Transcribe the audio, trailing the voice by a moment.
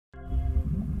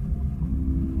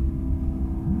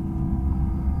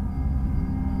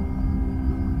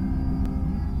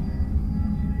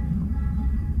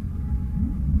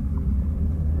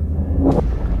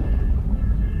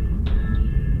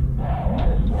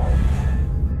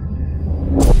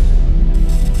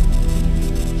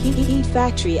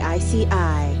Factory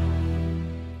ICI.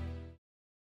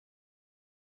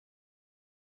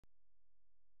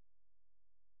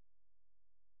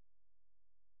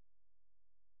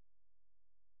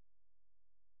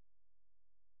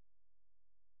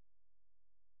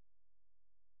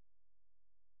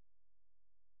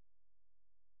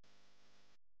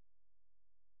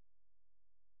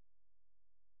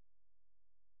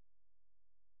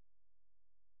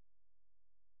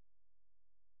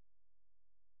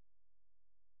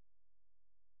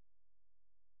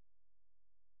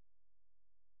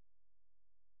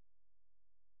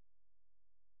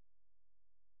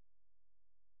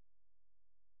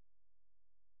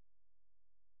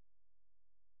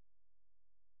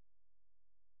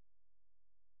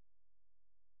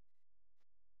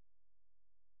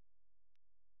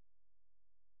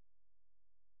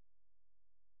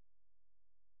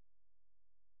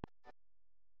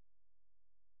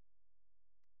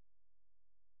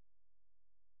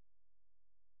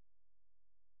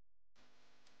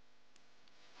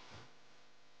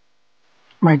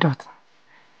 My daughter,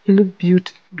 you look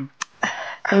beautiful.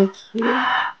 Thank you.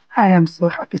 I am so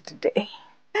happy today.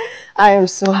 I am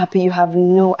so happy you have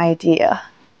no idea.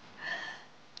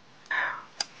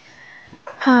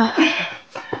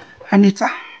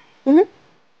 Anita, are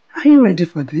you ready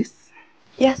for this?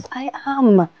 Yes, I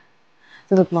am.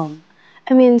 Look, Mom,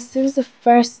 I mean, since the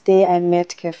first day I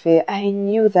met Cafe, I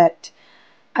knew that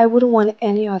I wouldn't want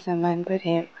any other man but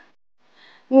him.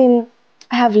 I mean,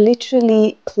 I have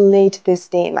literally played this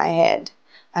day in my head.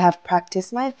 I have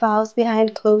practiced my vows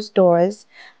behind closed doors,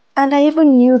 and I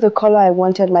even knew the color I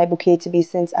wanted my bouquet to be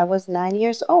since I was 9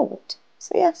 years old.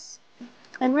 So yes,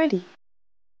 I'm ready.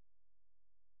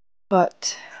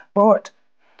 But What?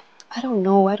 I don't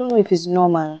know. I don't know if it's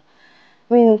normal.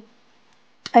 I mean,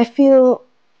 I feel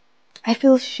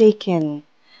shaken.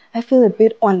 I feel a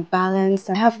bit unbalanced.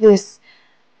 I have this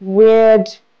weird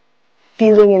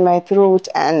feeling in my throat,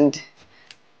 and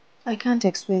I can't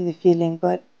explain the feeling,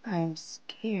 but I'm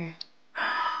scared.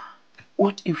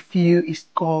 What you feel is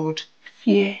called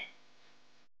fear.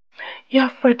 You're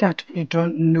afraid that you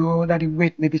don't know that the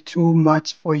weight may be too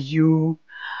much for you,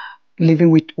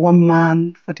 living with one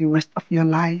man for the rest of your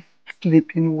life,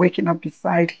 sleeping, waking up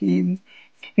beside him.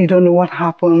 You don't know what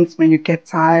happens when you get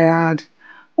tired.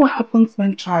 What happens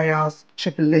when trials,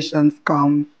 tribulations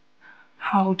come?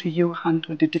 How do you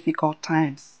handle the difficult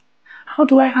times? How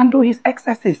do I handle his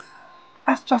excesses?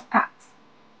 That's just that.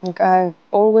 Like, I've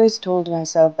always told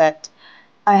myself that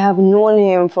I have known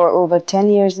him for over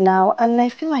 10 years now, and I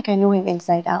feel like I know him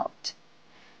inside out.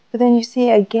 But then you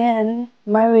see, again,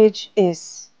 marriage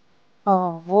is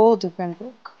a whole different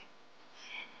book.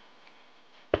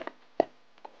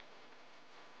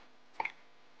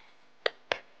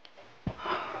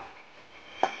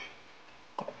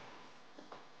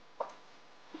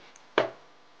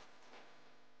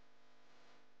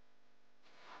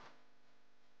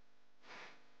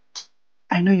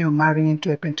 I know you're marrying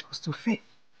into a Pentecostal faith,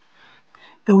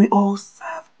 but we all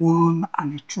serve one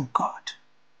and a true God.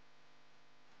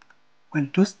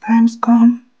 When those times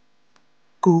come,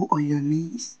 go on your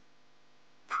knees,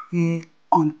 pray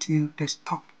until they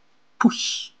stop.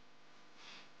 Push.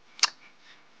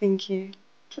 Thank you.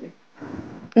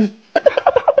 Oh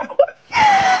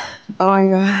my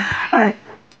God. All right.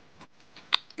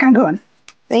 Can go on.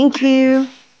 Thank you.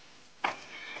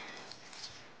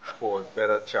 For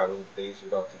better childhood days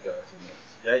without you guys.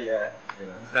 Yeah, yeah. You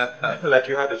know, like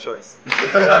you had a choice.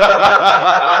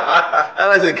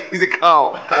 He's a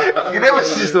cow. You never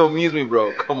cease to amuse me,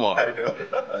 bro. Come on. I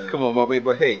know. Come on, Bobby.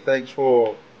 But hey, thanks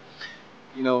for,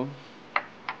 to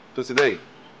today.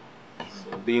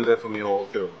 So being there for me all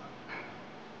through.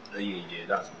 Yeah,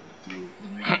 that's good.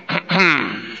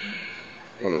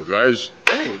 Hello, guys.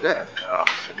 Hey, Dad.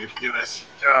 Can you feel this?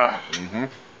 Mm-hmm.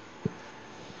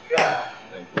 Yeah.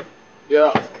 Thank you.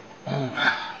 Yeah.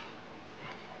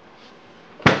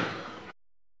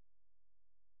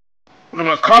 The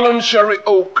Macallan Sherry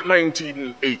Oak,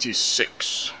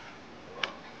 1986.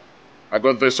 I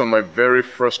got this on my very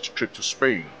first trip to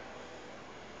Spain.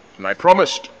 And I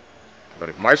promised that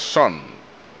if my son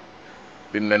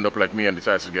didn't end up like me and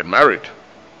decides to get married,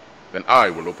 then I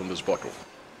will open this bottle.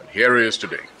 And here he is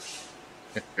today.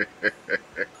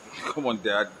 Come on,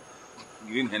 Dad.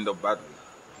 You didn't end up badly.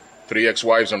 3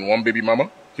 ex-wives and 1 baby mama?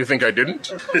 You think I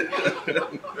didn't?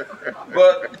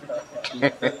 But,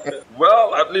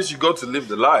 well, at least you got to live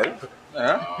the life.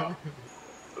 Yeah?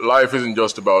 Life isn't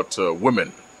just about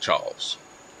women, Charles.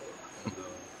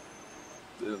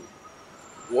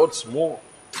 What's more?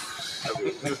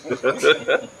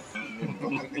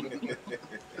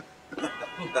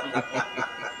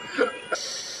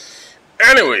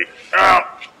 Anyway,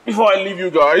 before I leave you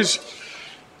guys,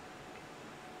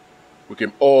 we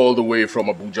came all the way from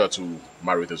Abuja to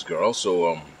marry this girl,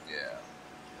 so Yeah.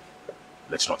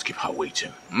 let's not keep her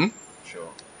waiting. Sure.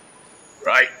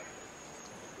 Right?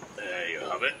 There you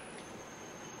have it.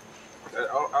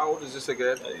 How old is this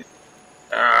again?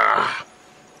 Ah.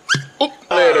 Oh,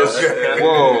 there it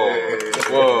is.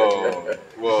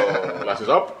 Whoa. Glasses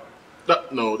up.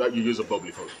 No, that you use a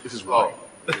bubbly for. This is wine.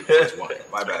 This is wine.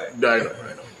 My bad. I know.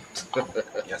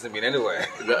 He hasn't been anywhere.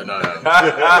 No.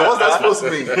 What's that supposed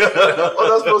to mean? What's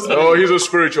that supposed to mean? No, he's a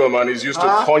spiritual man. He's used to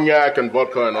cognac and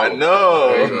vodka and all. I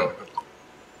know.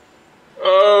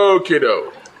 Okay,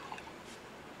 though.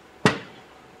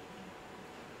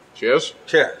 Cheers.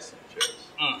 Cheers.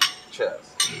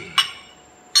 Cheers.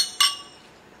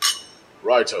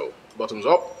 Righto. Bottoms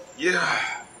up. Yeah.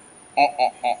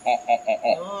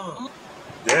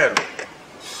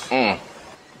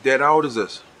 Dad, how old is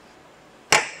this?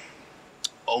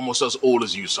 Almost as old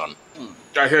as you, son.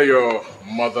 I hear your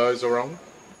mother is around.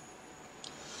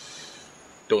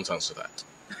 Don't answer that.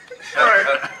 All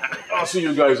right. I'll see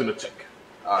you guys in the tech.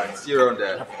 Alright, see you around,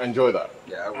 Dad. Enjoy that.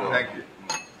 Yeah, I will. Thank you.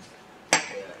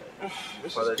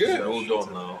 Father, Good. just- Hold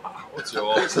on now. What's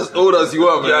your It's as old as you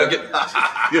are, man. Yeah,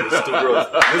 you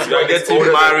are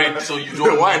getting married, so you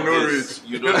don't Why need no this. rich?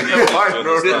 You don't need Why this. no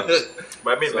You understand? rich?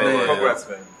 But I mean, So, man, yeah. congrats,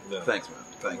 man. Yeah. Thanks, man.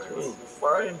 Thanks, man.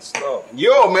 Fine stuff.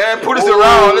 Yo, man, put this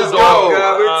around. Let's go.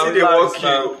 Wait till they walk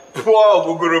you. Wow,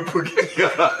 go go to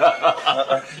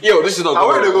Yo, this is not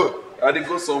Where good. they go? I did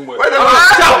go somewhere. Where they go?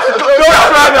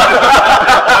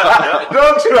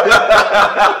 Don't try.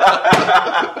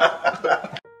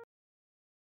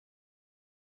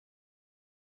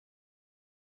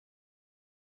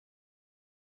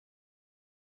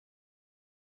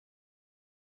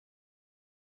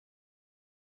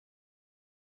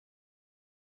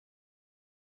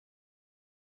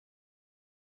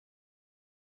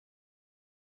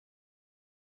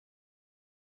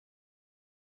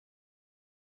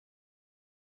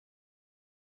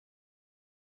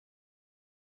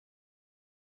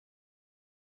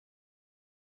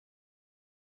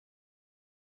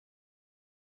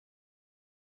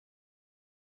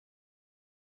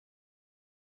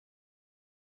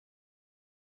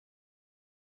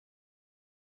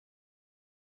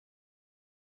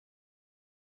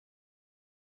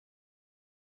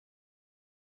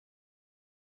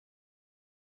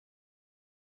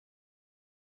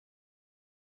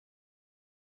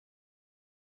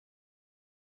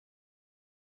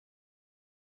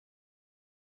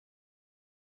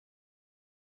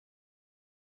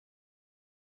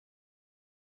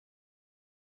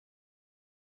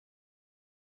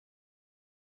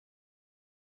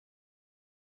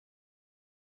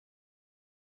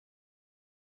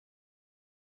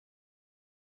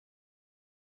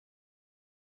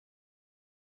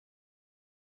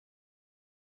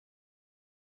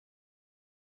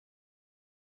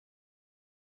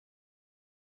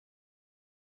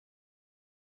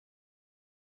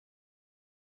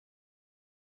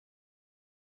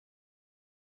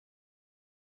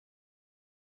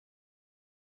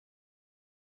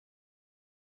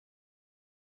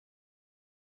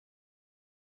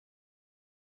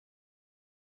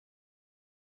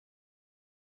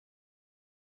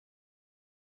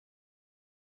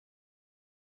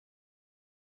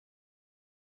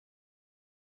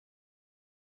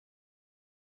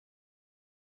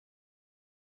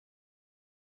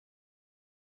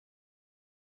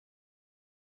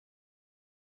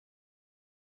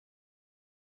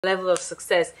 Level of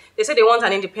success. They say they want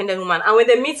an independent woman, and when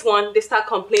they meet one, they start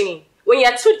complaining. When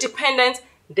you're too dependent,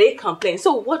 they complain.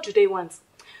 So what do they want?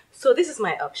 So this is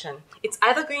my option. It's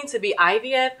either going to be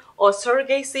IVF or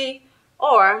surrogacy,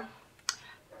 or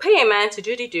pay a man to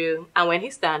do the do, and when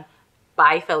he's done,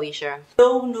 bye Felicia.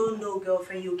 No,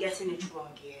 girlfriend, you're getting it wrong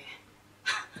here.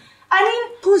 I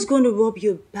mean, who's going to rub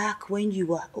your back when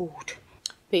you are old?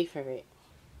 Pay for it.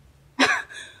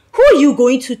 Who are you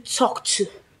going to talk to?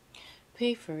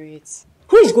 Pay for it.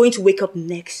 Who is going to wake up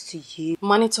next to you?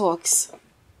 Money talks.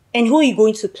 And who are you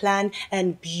going to plan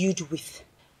and build with?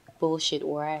 Bullshit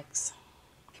works.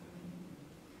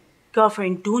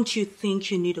 Girlfriend, don't you think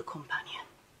you need a companion?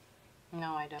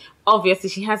 No, I don't. Obviously,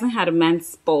 she hasn't had a man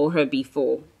spoil her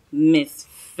before. Miss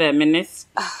Feminist.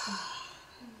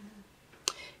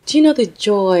 Do you know the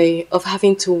joy of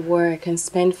having to work and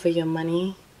spend for your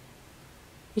money?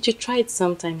 You should try it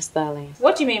sometimes, darling.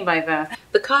 What do you mean by that?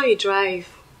 The car you drive,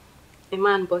 a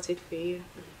man bought it for you.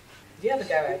 Do you have a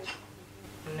garage?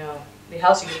 No. The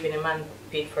house you live in, a man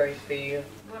paid for it for you.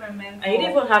 What I meant. And you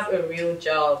didn't even have a real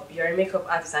job. You're a makeup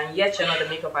artist, and yet you're not the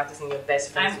makeup artist in your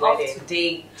best friend's I'm off wedding.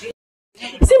 today.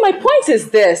 See, my point is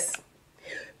this.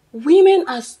 Women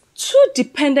are too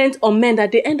dependent on men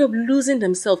that they end up losing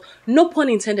themselves. No pun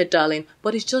intended, darling,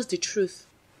 but it's just the truth.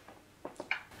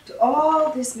 To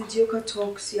all these mediocre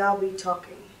talks y'all be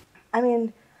talking. I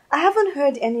mean, I haven't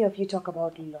heard any of you talk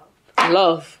about love.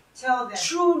 Love? Tell them.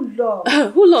 True love.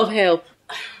 Who love help?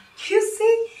 You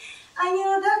see,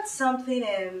 that's something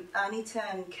Anita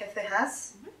and Kefe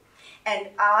has. And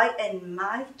I and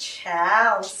my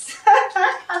Charles.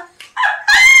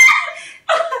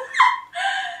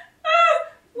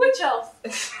 Which else?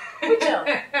 Which else?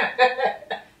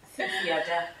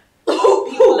 Cynthia,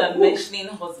 people are mentioning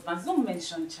husbands. Don't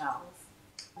mention Charles.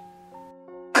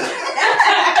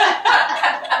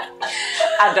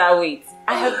 Ada, wait.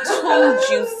 I have told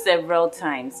you several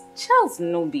times. Charles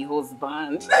no be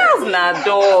husband. Charles na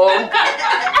dog.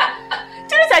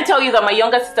 Didn't I tell you that my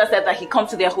younger sister said that he comes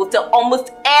to their hotel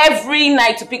almost every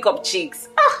night to pick up chicks?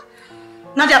 Ah.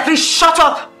 Nadia, please shut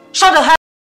up. Shut the hell up.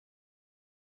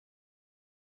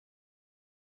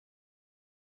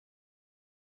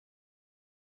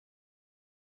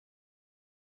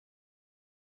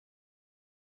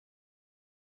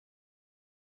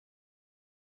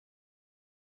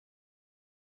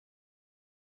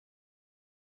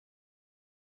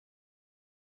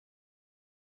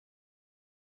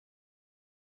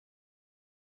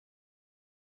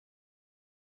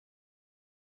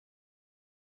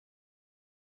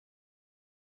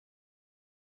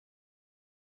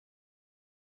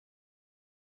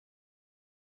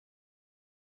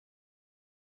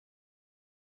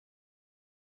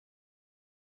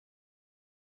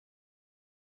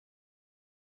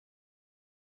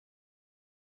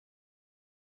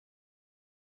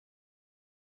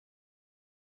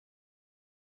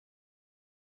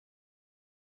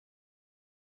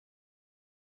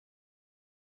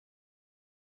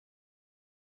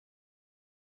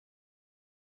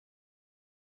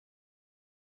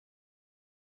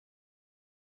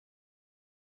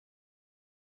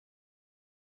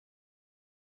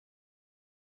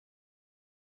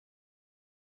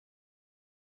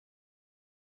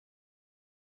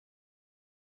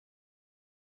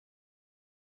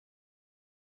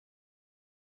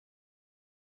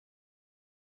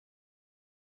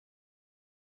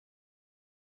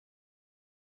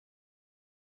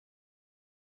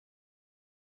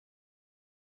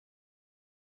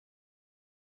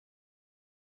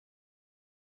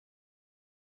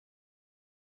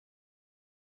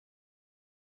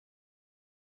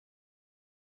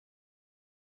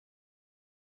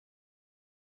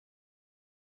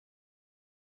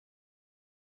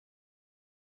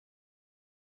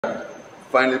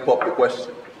 Finally popped the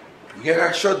question. Yeah,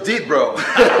 I sure did, bro.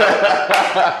 Hold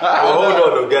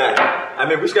on, guy. I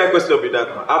mean, which kind of question will be that?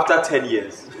 After 10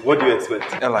 years, what do you expect?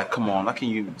 Yeah, like, come on, how can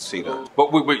you say that?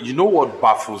 But wait, you know what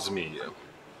baffles me? Yeah?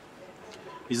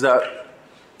 Is that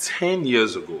 10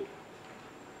 years ago, you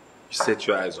set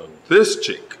your eyes on this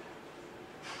chick.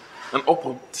 And up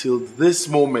until this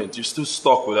moment, you're still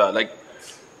stuck with her. Like,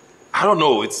 I don't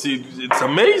know, it's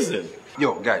amazing.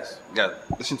 Yo, guys,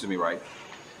 listen to me, right?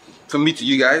 From me to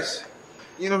you guys,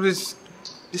 there's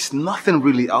nothing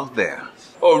really out there.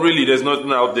 Oh, really? There's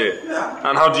nothing out there? Yeah.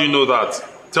 And how do you know that?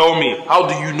 Tell me, how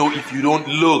do you know if you don't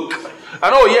look?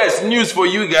 And oh yes, news for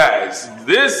you guys.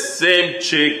 This same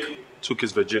chick took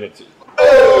his virginity.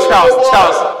 Charles.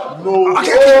 No.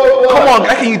 Come on,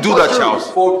 how can you do that, Charles?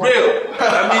 For real.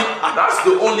 I mean, that's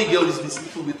the only girl he's been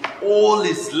sleeping with all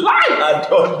his life. I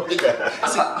don't.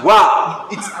 Wow.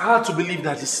 It's hard to believe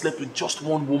that he slept with just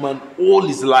one woman all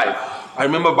his life. I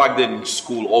remember back then in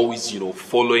school, always,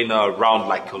 following her around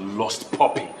like a lost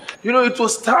puppy. It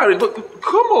was tiring, but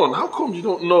come on, how come you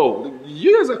don't know?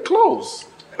 You guys are close.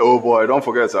 Oh boy, don't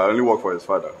forget, I only work for his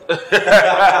father.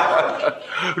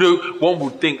 One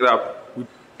would think that with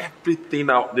everything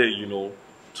out there,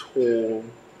 tall,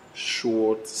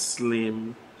 short,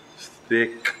 slim,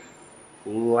 thick,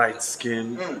 light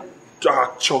skin,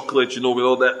 dark chocolate, with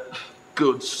all that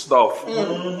good stuff.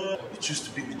 It used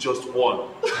to be with just one.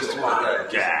 Just one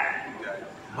guy.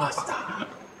 Master.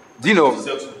 Do you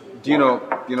know,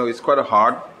 it's quite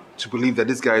hard to believe that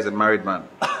this guy is a married man.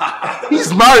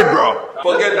 He's married, bro.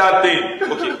 Forget that thing.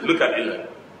 Okay, look at Eli.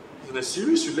 He's in a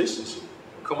serious relationship.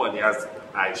 Come on, he has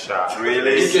Aisha.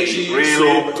 Really?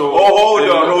 Somto.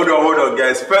 Oh, hold on,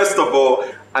 guys. First of all,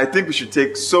 I think we should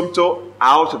take Somto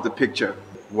out of the picture.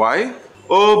 Why?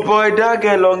 Oh boy, that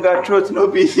guy longer throat no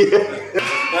be here.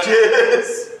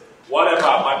 Yes. Whatever.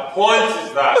 My point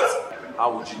is that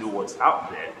how would you know what's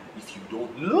out there if you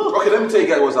don't look? Okay, let me tell you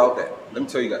guys what's out there. Let me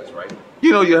tell you guys, right?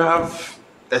 You have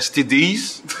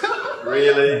STDs.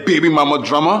 Really? Baby mama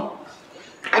drama.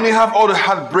 And you have all the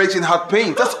heartbreaks and heart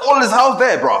pains. That's all that's out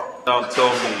there, bro. Now tell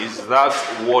me, is that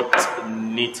what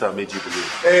Nita made you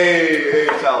believe? Hey,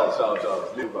 Charles,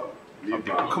 leave her.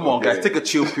 Come on, guys, take a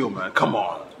chill pill, man. Come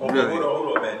on. Really.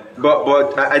 Hold on, man.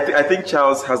 But I think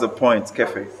Charles has a point,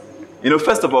 Kefe. You know,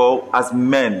 first of all, as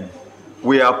men,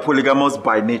 we are polygamous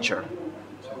by nature.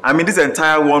 I mean, this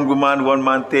entire one woman, one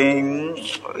man thing,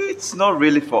 it's not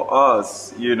really for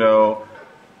us, you know.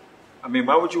 I mean,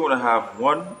 why would you want to have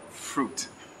one fruit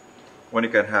when you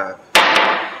can have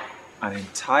an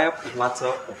entire platter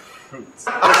of fruits?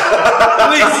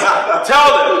 Please, tell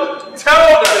them.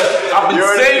 I've been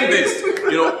saying this.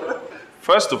 You know,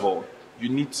 first of all, you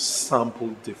need to sample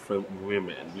different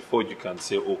women before you can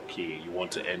say, okay, you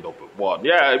want to end up with one.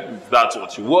 Yeah, if that's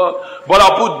what you want. But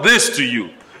I'll put this to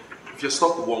you. If you're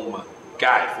stuck with one woman,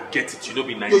 guy, forget it. You don't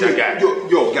be Niger guy.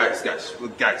 Yo, guys.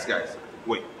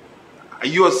 Wait. Are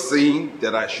you saying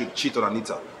that I should cheat on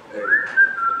Anita?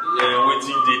 Yeah,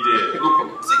 waiting there.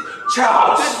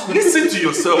 Charles, listen to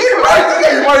yourself. He's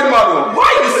married man. Why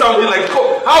are you sounding like,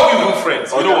 how are we even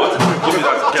friends? You know what? Give me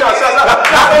that.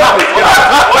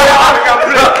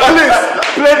 Please,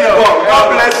 play the ball.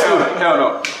 God bless you.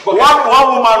 No. But one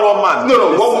woman, one man.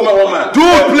 No, one woman, one man.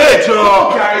 Dude, play, Joe.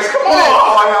 Guys, come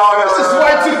on. This is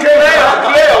Y2K.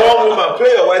 Play a one woman.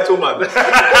 Play a white woman.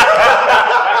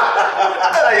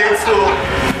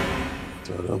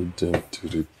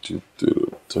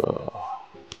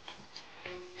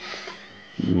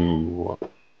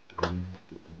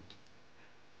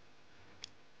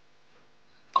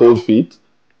 Cold feet?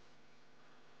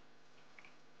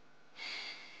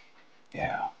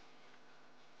 Yeah.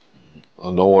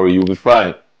 Oh, don't worry, you'll be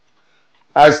fine.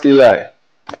 Ask Eli.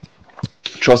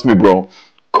 Trust me, bro.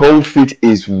 Cold feet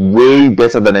is way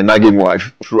better than a nagging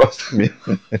wife. Trust me.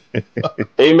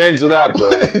 Amen to that, bro.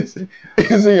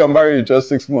 You see, you're married in just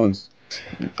 6 months.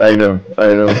 I know.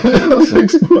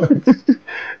 6 months.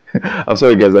 I'm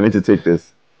sorry, guys. I need to take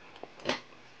this.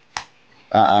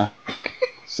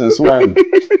 Since when?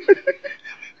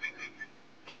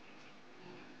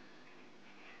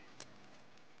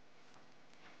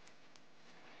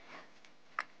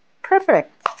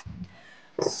 Perfect.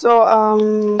 So,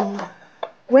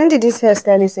 when did this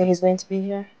hairstylist say he's going to be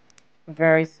here?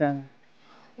 Very soon.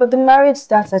 But the marriage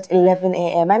starts at 11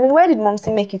 a.m. I mean, why did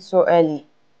Momsy make it so early?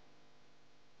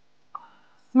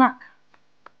 Smack.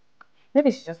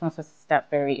 Maybe she just wants us to start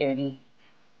very early.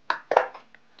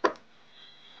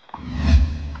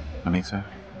 Anita,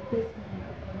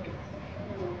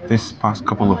 this past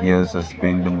couple of years has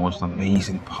been the most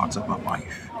amazing part of my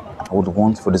life. I would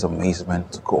want for this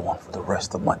amazement to go on for the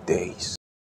rest of my days.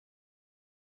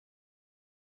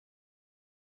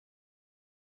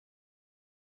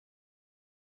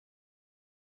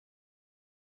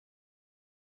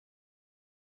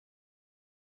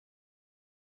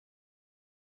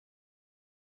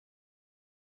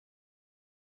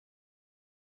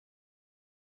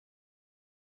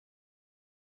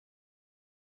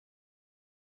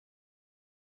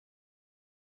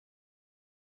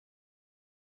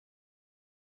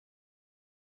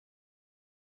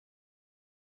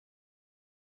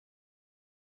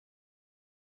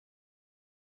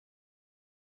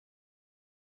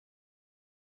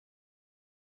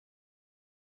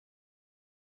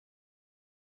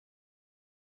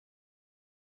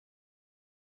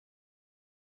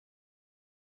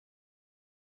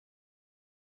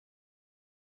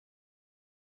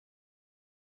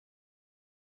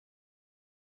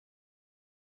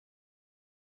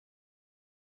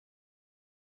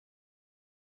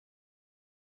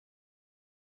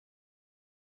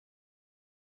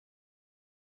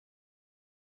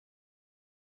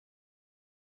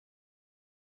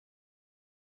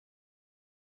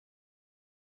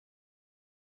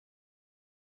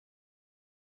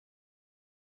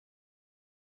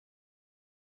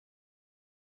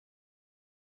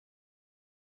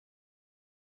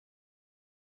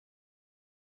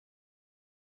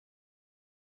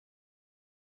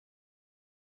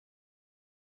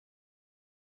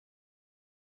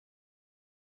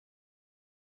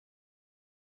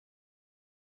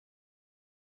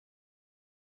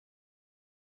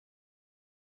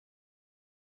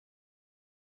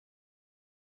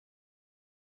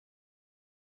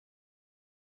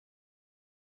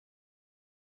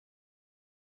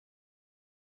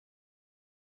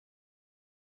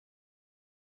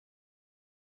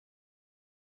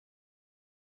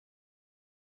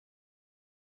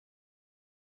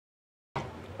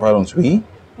 Why don't we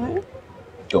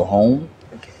go home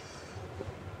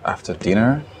after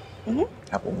dinner,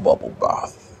 have a bubble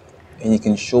bath, and you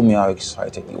can show me how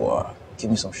excited you are. Give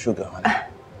me some sugar, honey.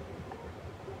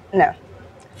 No,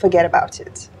 forget about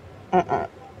it.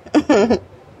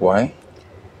 Why?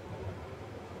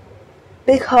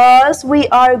 Because we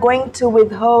are going to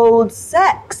withhold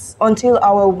sex until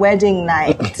our wedding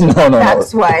night. No.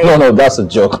 That's why. No, that's a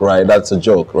joke, right? That's a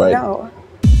joke, right? No.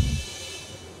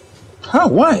 Huh?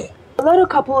 Why? A lot of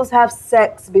couples have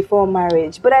sex before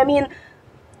marriage, but I mean,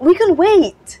 we can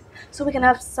wait so we can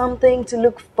have something to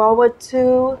look forward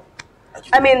to.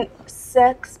 I mean,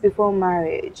 sex before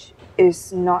marriage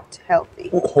is not healthy.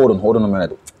 Hold on a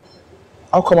minute.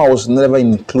 How come I was never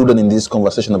included in this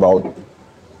conversation about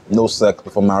no sex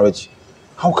before marriage?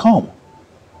 How come?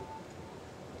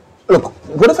 Look,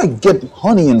 what if I get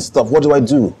honey and stuff? What do I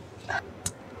do?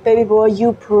 Baby boy,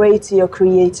 you pray to your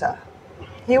creator.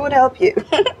 He would help you.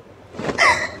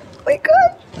 Wake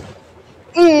up.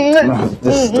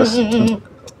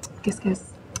 Kiss,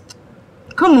 kiss.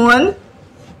 Come on.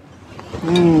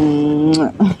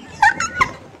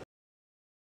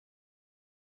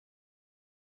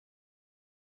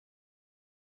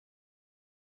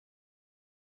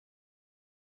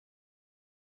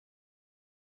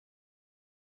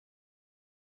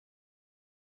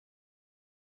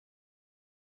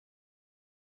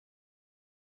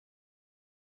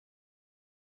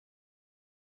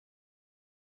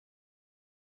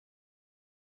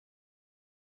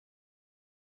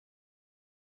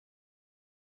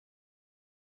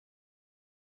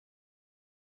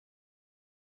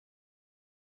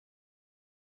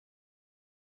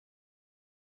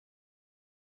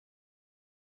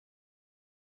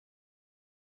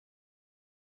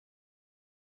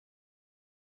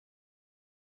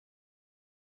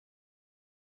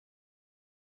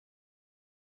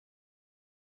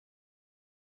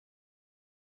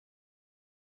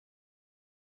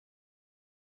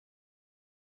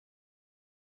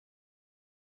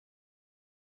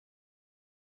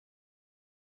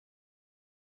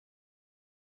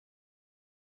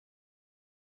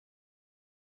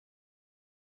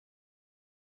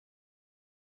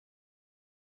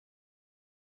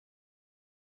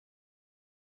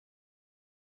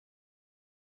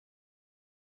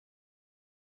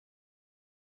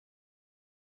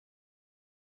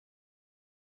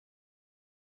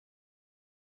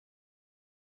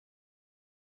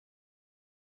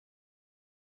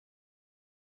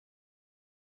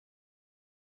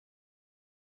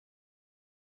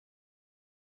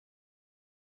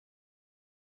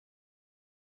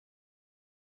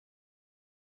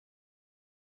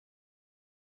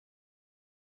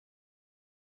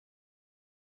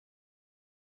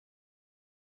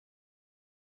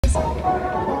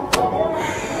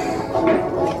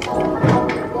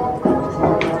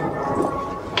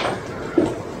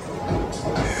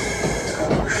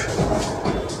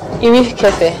 Iri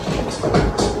Cafe.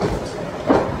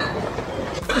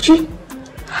 Kachi?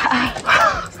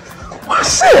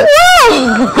 What's it?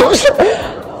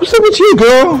 What's up with you,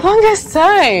 girl? Longest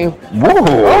time. Whoa.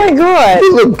 Oh my god.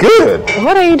 You look good.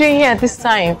 What are you doing here at this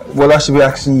time? Well, I should be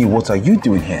asking you, what are you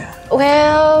doing here?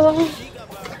 Well,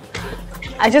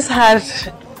 I just had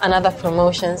another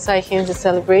promotion, so I came to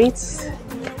celebrate.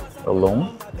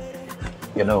 Alone?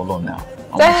 You're not alone now.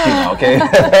 I'm with you now, okay?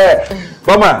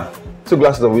 Mama, 2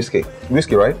 glasses of whiskey.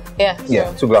 Whiskey, right? Yeah. Yeah,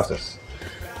 sure. 2 glasses.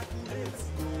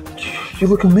 You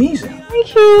look amazing.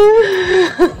 Thank you.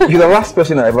 You're the last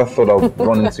person I ever thought I'd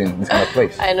run into in this kind of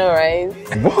place. I know, right?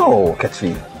 Wow,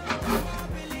 Kachi.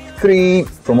 3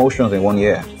 promotions in 1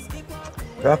 year.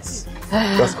 That's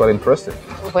quite impressive.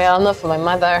 Well, not for my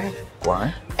mother.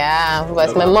 Why? Yeah,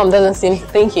 but my mom doesn't seem to...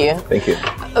 Thank you. Thank you.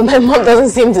 My mom doesn't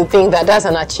seem to think that that's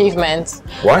an achievement.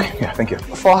 Why? Yeah, thank you.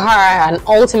 For her, an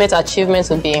ultimate achievement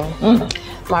would be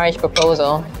marriage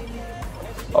proposal.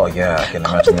 Oh yeah, I can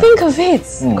Come imagine. to think of it,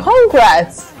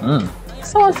 congrats.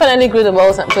 Someone finally grew the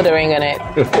balls and put the ring on it.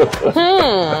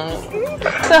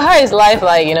 So how is life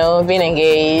like, you know, being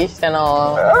engaged and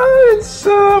all?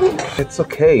 It's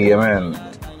okay, I mean,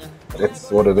 it's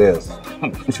what it is.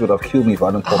 She would have killed me if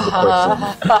I didn't pop the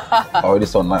question. I already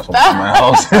saw nice one in my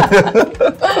house.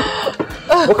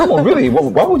 Well, come on, really,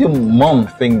 why would your mom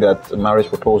think that a marriage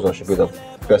proposal should be the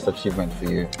best achievement for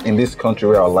you in this country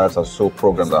where our lives are so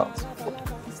programmed out?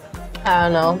 I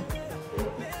don't know.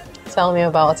 Tell me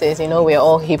about it. You know, we're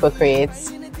all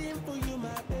hypocrites.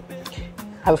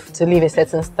 Have to live a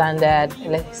certain standard,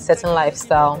 a certain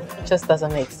lifestyle. It just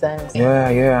doesn't make sense.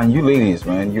 Yeah, and you ladies,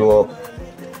 man, you're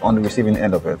on the receiving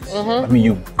end of it. I mean,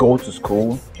 you go to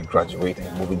school, you graduate, and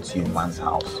you move into your man's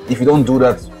house. If you don't do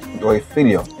that, You're a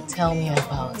failure. Tell me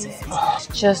about it. It's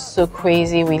just so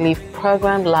crazy. We live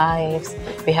programmed lives.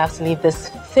 We have to live this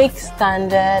fake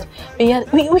standard. We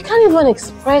can't even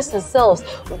express ourselves.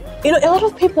 You know, a lot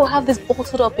of people have these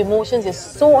bottled up emotions. They're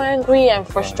so angry and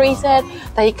frustrated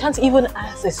that you can't even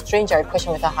ask a stranger a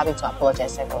question without having to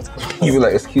apologize several times. You be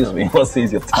like, excuse me, what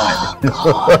says your time?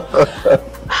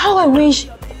 How I wish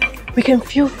we can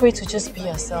feel free to just be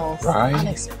ourselves and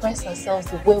express ourselves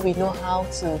the way we know how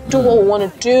to do what we want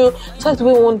to do, talk the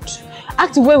way we want to,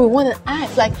 act the way we want to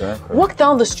act. Like walk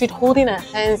down the street holding our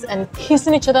hands and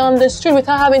kissing each other on the street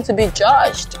without having to be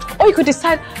judged. Or you could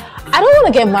decide, I don't want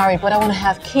to get married, but I want to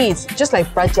have kids, just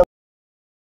like Brad.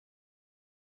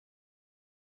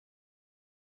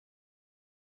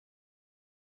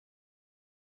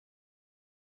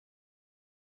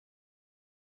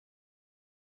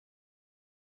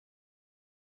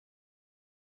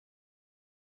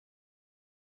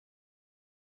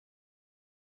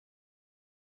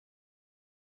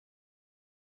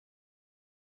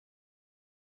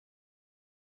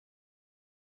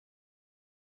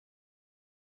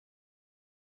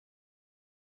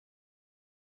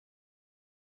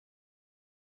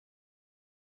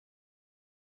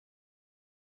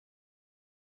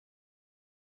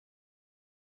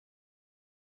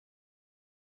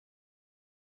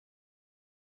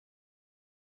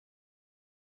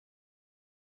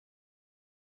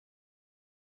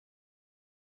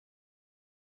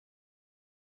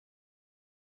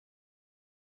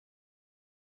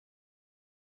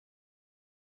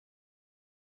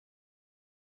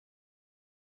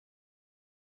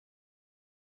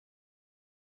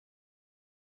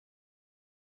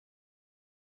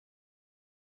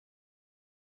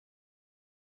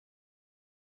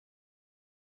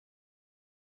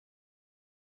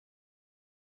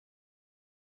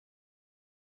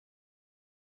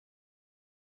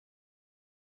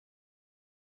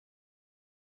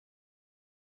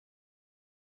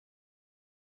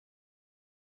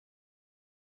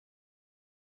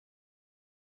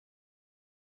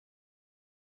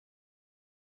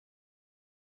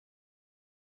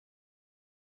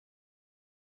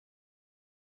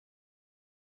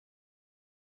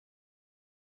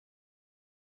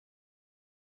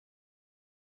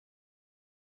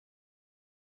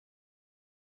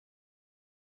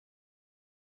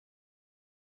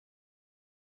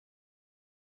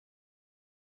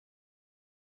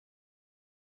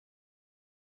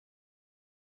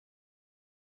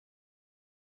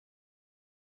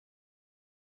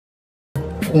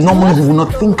 Normally we will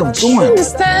not think of doing. You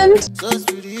understand?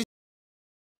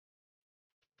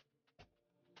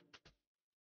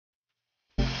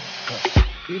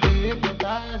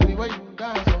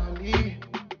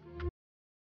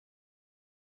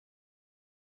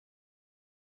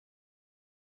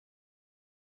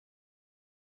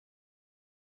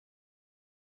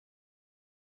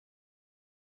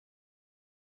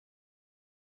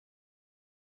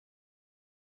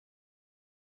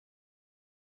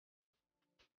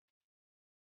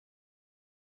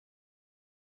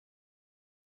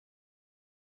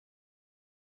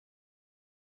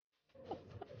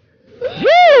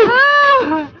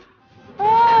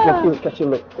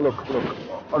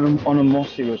 Look. On a more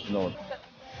serious note.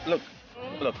 Look,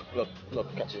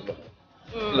 Kachi,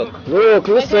 look,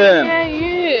 listen.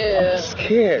 I'm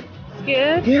scared.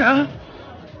 Scared? Yeah.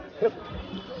 Look,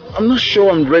 I'm not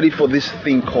sure I'm ready for this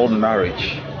thing called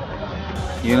marriage.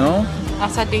 You know?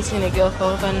 After dating a girl for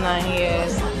over 9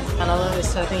 years, and all of a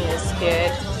sudden you're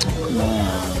scared. Come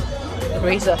on.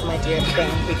 Raise up, my dear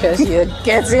friend, because you're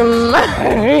getting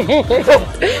married.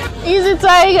 Easy,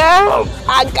 Tiger.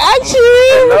 I got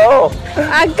you. No.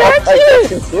 I got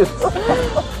you.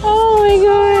 Oh my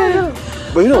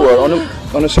God. But you know what?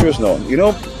 On a serious note, you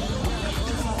know,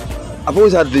 I've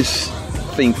always had this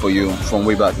thing for you from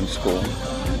way back in school.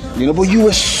 You know, but you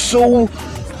were so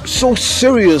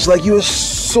serious. Like you were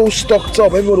so stocked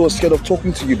up. Everybody was scared of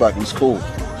talking to you back in school.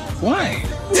 Why?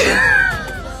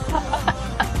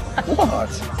 What?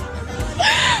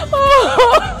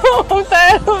 Oh,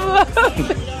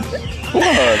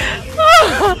 What?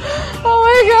 oh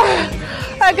my God.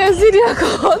 I can see the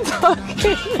alcohol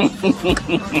talking.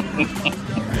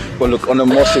 But look, on a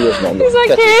more serious note, It's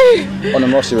okay. On a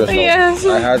more serious note, Yes.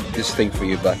 I had this thing for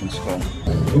you back in school.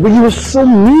 But you were so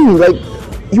mean, like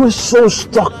you were so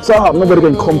stocked up. Nobody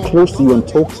can come close to you and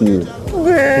talk to you.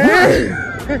 Why?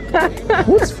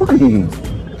 What's funny?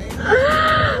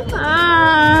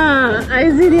 I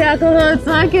see the alcohol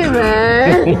talking,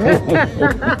 man.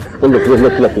 But look.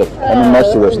 On a more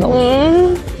serious note,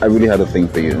 I really had a thing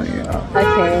for you. You know.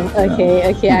 Okay.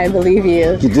 Okay, I believe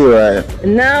you. You do, right?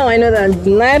 Now I know that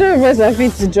neither of us are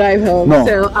fit to drive home. No.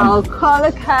 So I'll call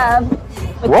a cab.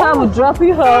 A cab will drop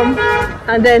you home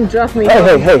and then drop me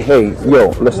home. Hey, yo,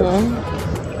 listen.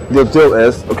 The deal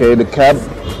is, okay, the cab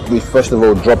will first of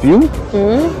all drop you.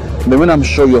 Then when I'm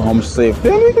sure you're home safe,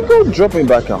 then you can go drop me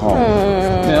back at home.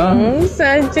 Yeah?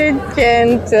 Such a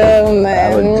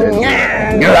gentleman.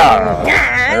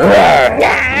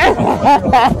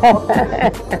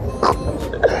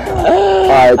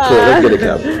 Alright, cool, let's get a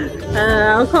cab.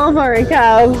 I'll call for a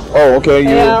cab. Oh,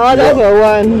 okay. Order for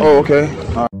one. Oh, okay.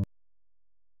 All right.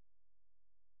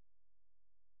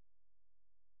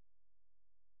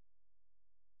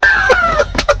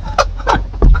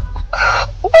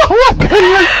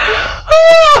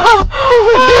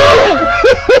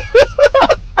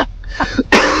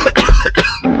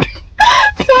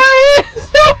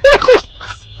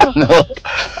 No.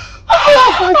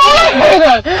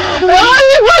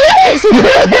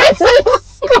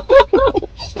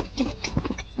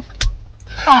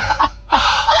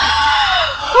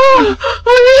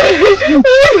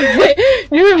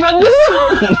 You remember this?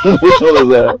 Which one is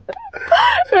that?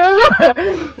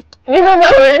 Remember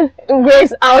when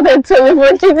Grace out and told me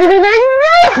what she did?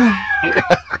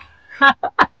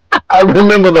 I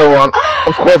remember that one.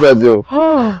 Of course I do.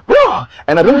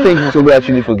 And I don't think she will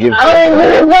actually forgive me. I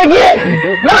wouldn't forget.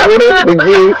 I wouldn't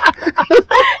forgive.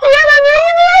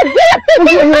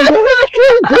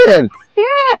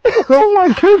 Oh my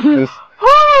goodness.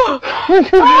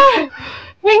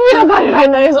 Thinking about it right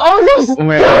now is almost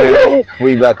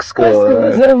We back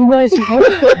school. so much fun.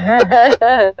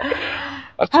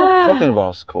 Talking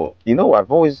about school. You know,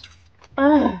 I've always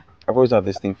had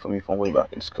this thing for me from way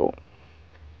back in school.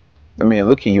 I mean,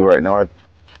 look at you right now.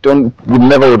 Would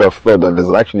never have thought that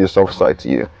there's actually a soft side to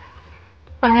you.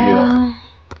 I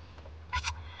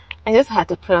just had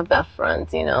to put up that front,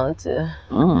 to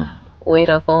wait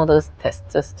off all those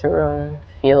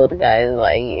testosterone-filled guys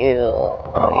like you,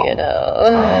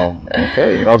 Oh,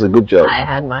 okay. That was a good job. I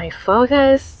had my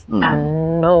focus,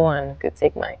 and no one could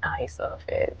take my eyes off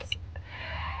it.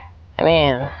 I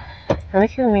mean,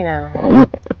 look at me now.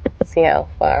 See how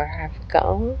far I've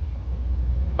come?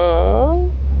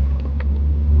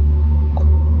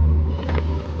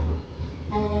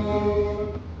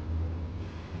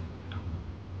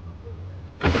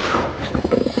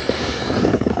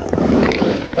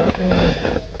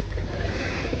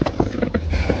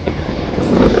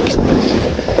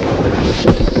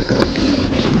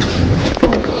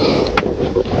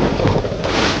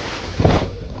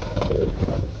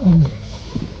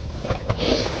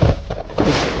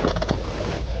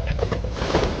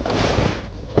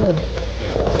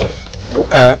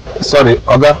 Sorry,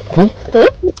 Oga.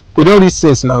 We don't reach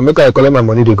since now. Make I collect my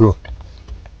money to go.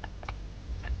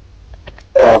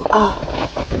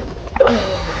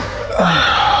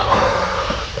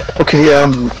 Okay, yeah,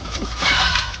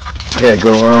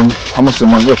 go, how much the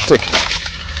money? Look, take.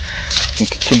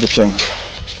 Keep the change.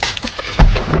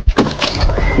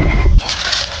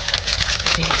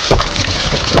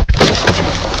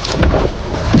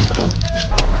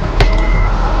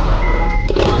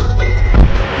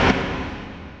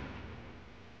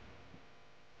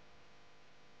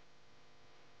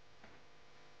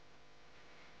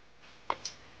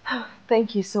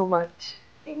 Thank you so much.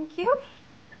 Thank you.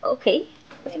 Okay.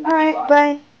 Alright,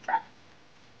 bye.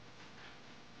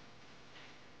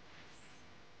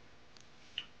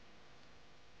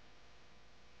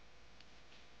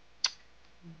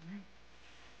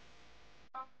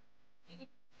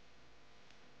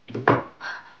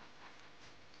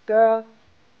 Girl,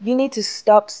 you need to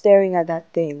stop staring at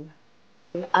that thing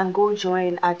and go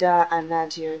join Ada and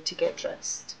Nadia to get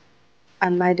dressed.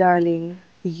 And my darling,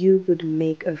 you would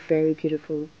make a very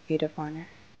beautiful maid of honor.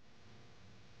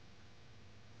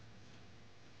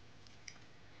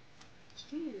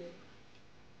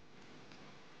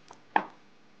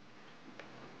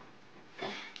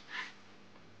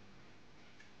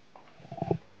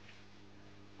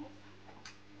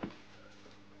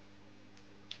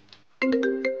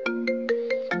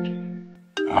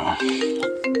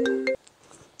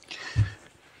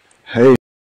 Hey.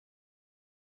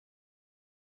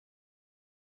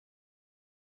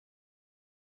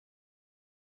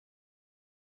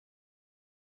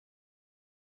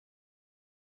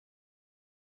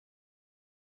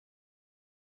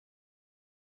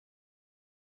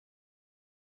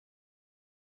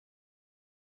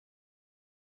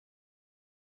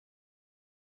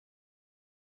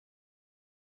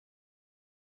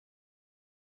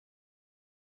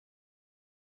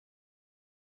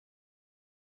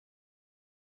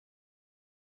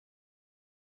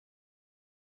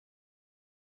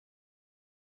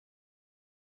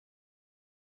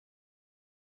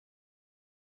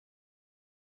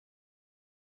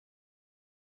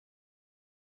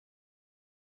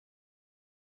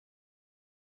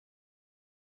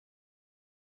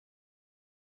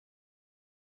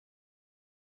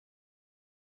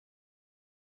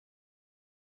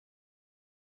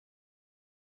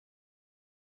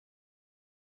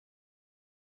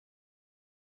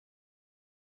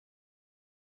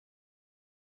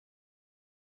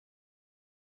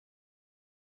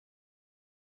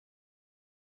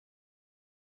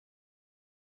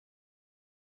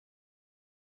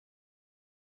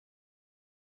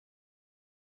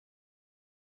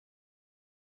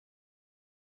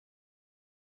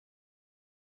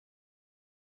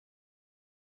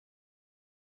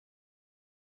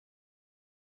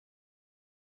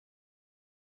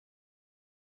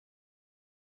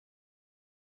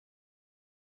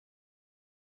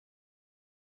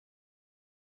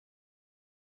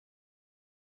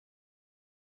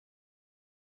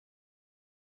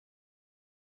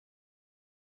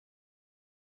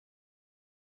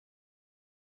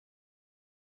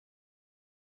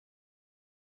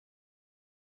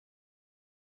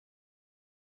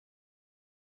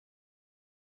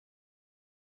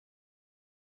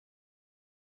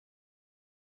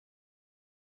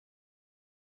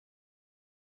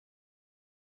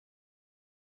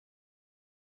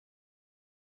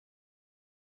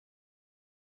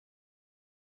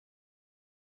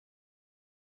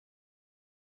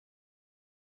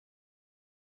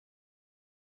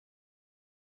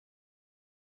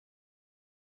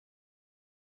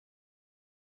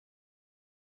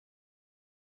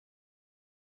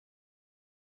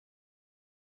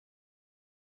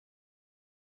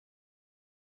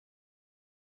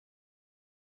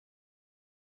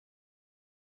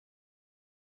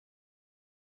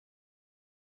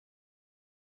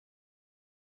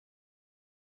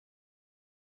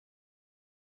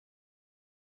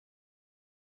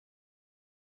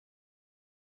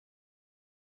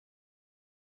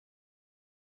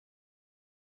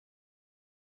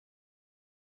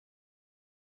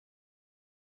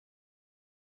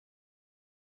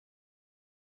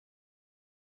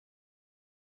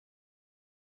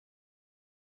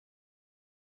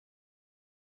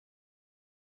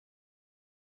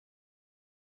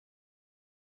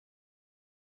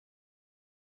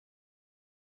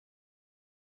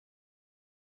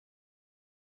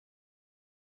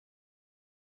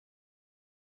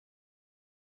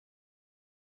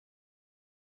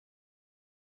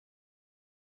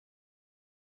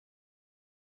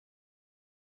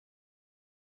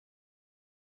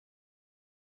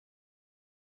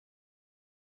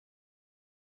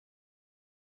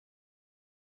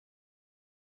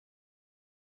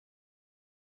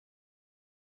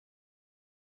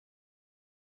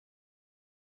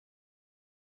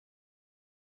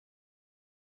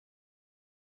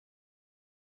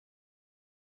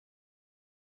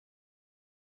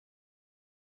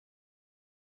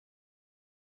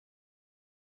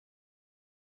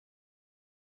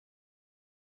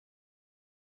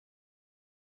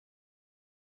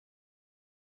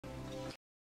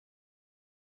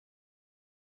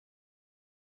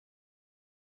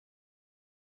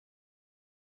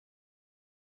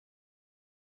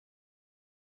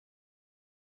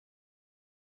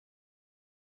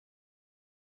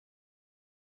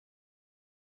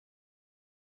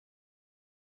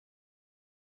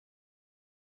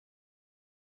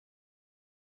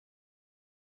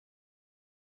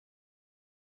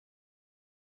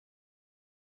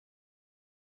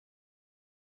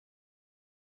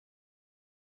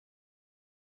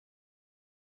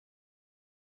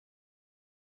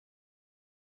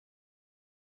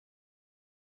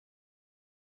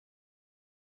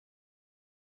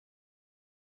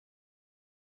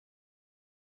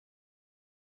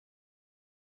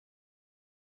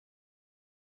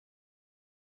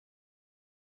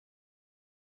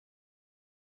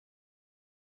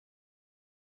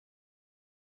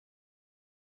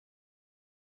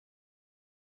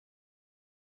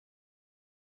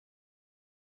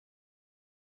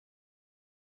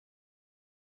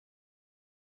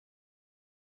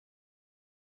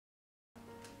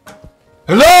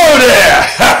 Hello there!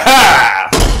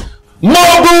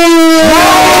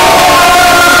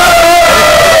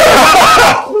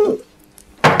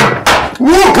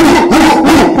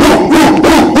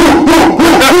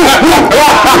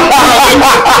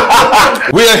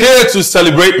 We are here to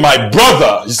celebrate my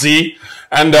brother, you see?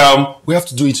 And we have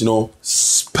to do it,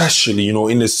 specially,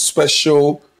 in a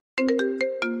special...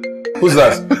 Who's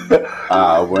that?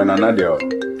 When Nadia.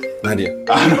 Nadia.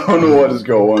 I don't know what this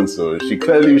girl wants, so she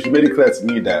made it clear to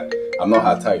me that I'm not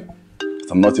her type.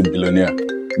 I'm not a billionaire.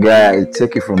 Guy,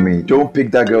 take it from me. Don't pick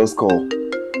that girl's call.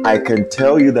 I can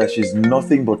tell you that she's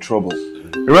nothing but trouble.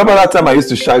 Remember that time I used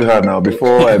to shag her now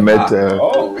before I met before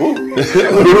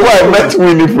I met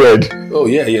Winifred? Oh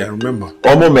yeah, I remember.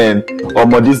 Omo man,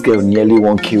 this girl nearly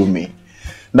won't kill me.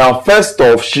 Now first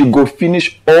off, she go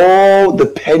finish all the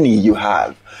penny you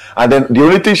have. And then the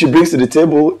only thing she brings to the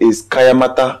table is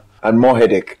kayamata and more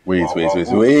headache. Wait.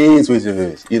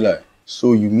 Eli,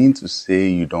 so you mean to say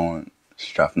you don't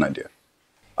strap Nadia?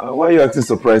 Why are you acting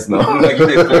surprised now?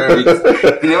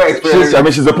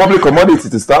 She's She's a public commodity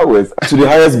to start with. To the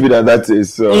highest bidder, that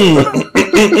is.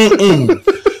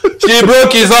 She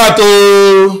broke his heart,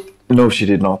 oh. No, she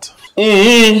did not.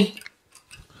 He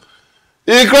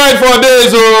cried for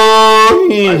days, oh.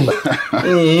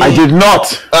 I did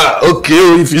not.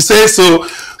 Okay, if you say so.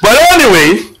 But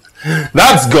anyway,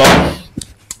 that's gone.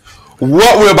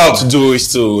 What we're about to do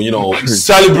is to,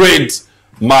 celebrate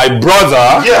my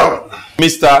brother,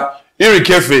 Mr.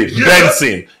 Irikefe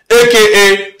Benson,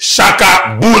 aka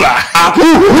Shaka Bula. I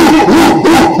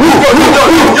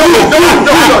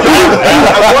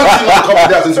want you to copy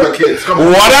that into my kids.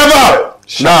 Whatever.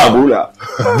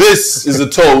 Now, this is a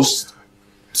toast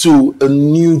to a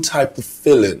new type of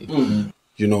feeling.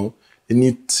 A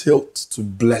new tilt to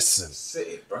blessing.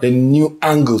 A new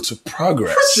angle to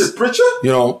progress. Preacher.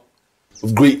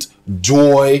 Of great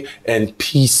joy and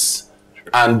peace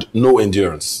and no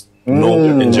endurance. No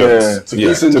endurance. To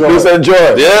peace and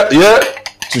joy. Yeah.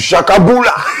 To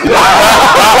Shakabula.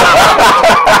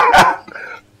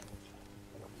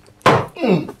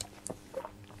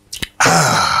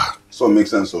 So it makes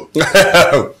sense, so.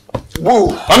 Woo.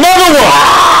 Another one!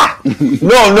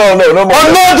 No more.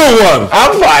 Another one!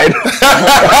 I'm fine.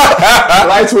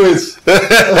 Lightweight.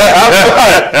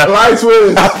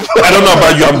 Lightweight. I don't know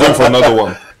about you, I'm going for another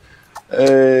one.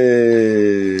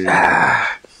 Hey.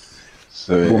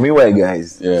 So, But meanwhile,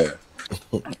 guys,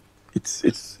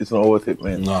 it's not worth it,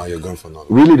 man. No, you're going for another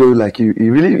one. Really though, like you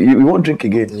won't drink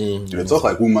again. You talk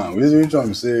like woman. What are you trying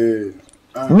to say?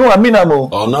 No, I mean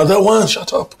another one.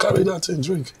 Shut up. Carry that and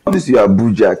drink. This is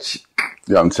Abuja.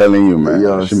 Yeah, I'm telling you, man.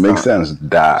 Yes, she makes sense.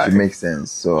 Die. She makes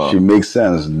sense. So she makes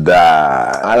sense.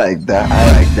 Die. I like that.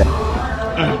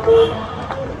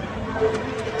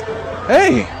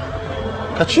 Hey,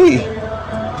 Kachi.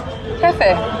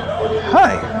 Kefe.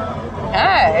 Hi.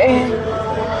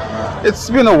 Hi. It's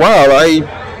been a while. I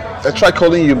tried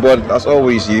calling you, but as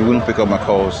always, you wouldn't pick up my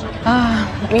calls.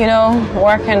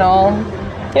 Work and all.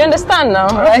 You understand now,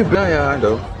 right? Yeah, I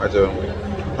do.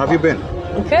 How have you been?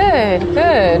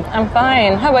 Good. I'm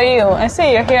fine. How about you? I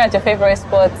see you're here at your favorite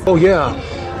spot. Oh, yeah.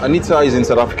 Anita is in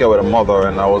South Africa with her mother,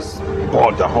 and I was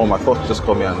bored at home. I thought to just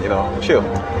come here and, chill.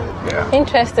 Yeah.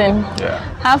 Interesting. Yeah.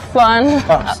 Have fun.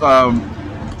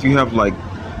 Do you have,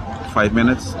 5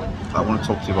 minutes? I want to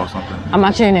talk to you about something. I'm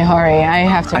actually in a hurry. I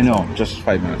have to. I know. Just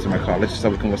 5 minutes in my car. Let's just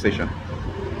have a conversation.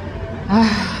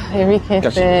 Enrique,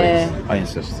 Just please. I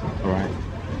insist. All right.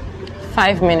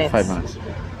 5 minutes. 5 minutes.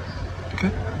 Okay.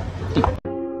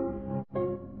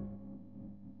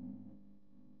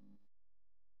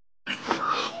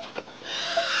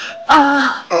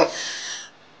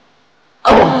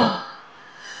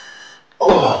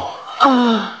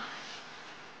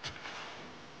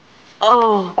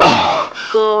 Oh,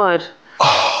 God.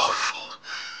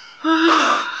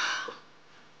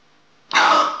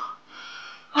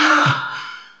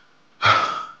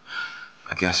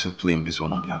 I guess you'll blame this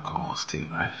one on the alcohol still,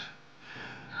 right?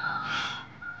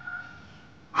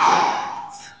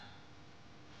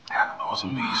 Yeah, that was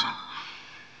amazing.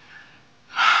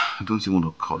 Don't you want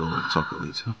to cuddle and talk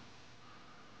later?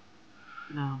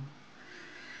 No.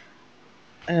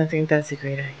 I don't think that's a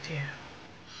great idea.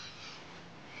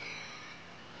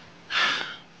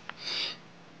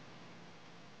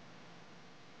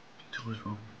 What's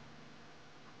wrong?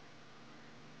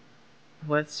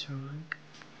 What's wrong?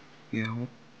 Yeah,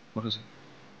 what is it?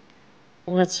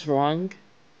 What's wrong?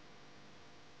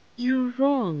 You're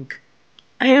wrong.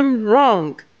 I am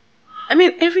wrong. I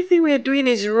mean, everything we're doing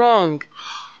is wrong.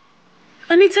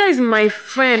 Anita is my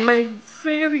friend, my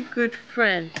very good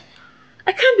friend.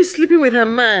 I can't be sleeping with her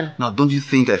man. Now, don't you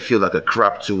think I feel like a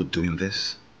crap too doing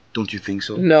this? Don't you think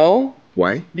so? No.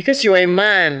 Why? Because you're a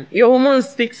man. Your woman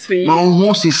speaks for you. My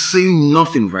horse is saying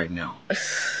nothing right now.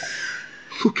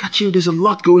 Look at you, there's a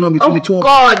lot going on between the two of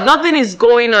us. God, nothing is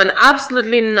going on.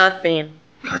 Absolutely nothing.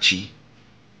 Kachi.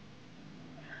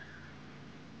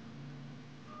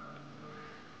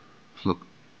 Look,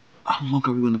 how long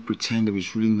are we going to pretend there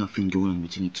is really nothing going on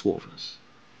between the two of us?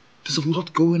 There's a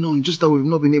lot going on, just that we've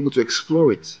not been able to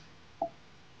explore it.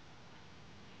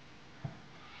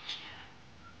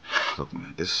 Look,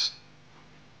 man, this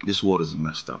world is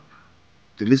messed up.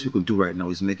 The least we could do right now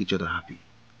is make each other happy.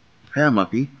 I am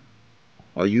happy.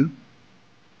 Are you?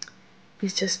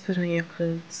 Please just put on your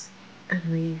clothes and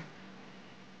leave.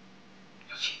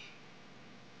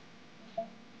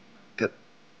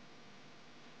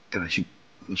 That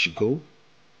we should go?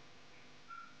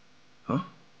 Huh?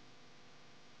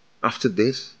 After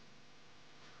this?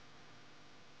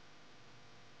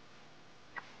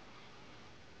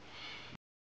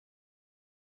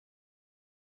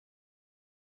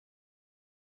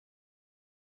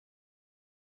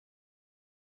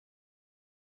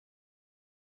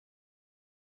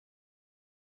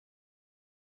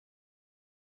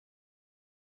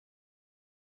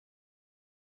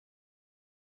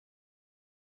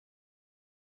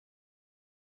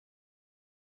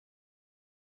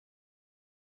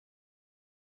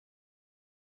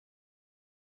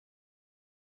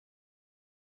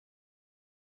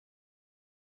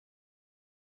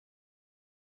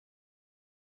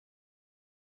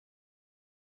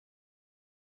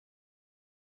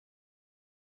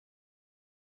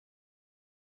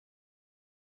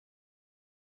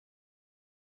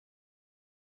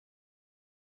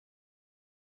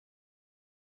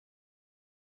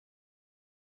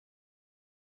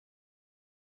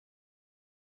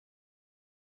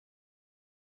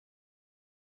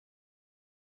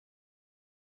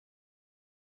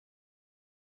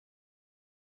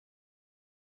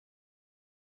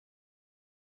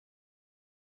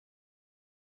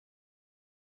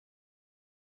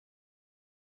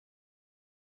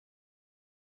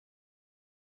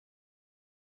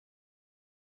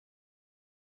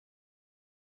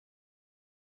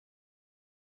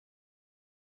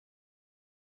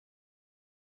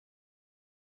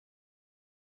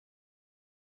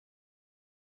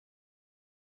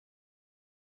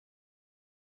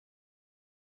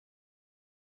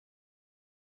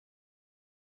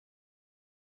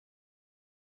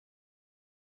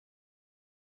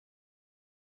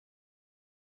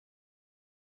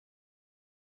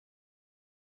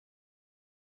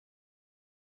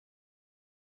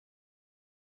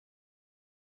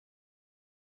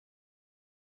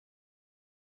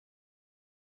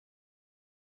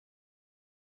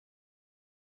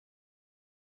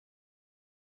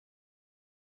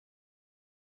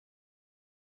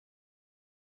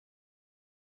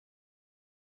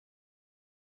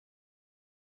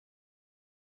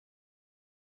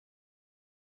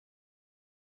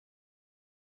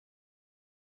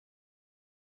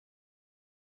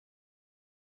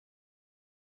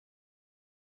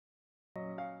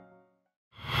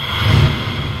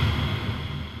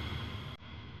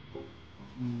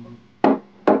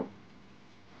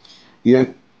 Yeah.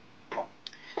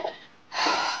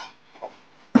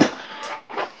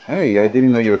 Hey, I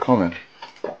didn't know you were coming.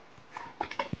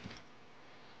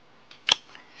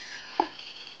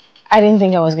 I didn't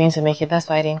think I was going to make it. That's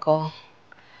why I didn't call.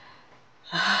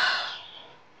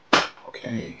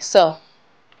 Okay. So,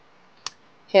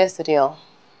 here's the deal.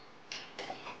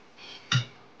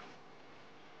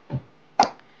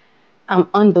 I'm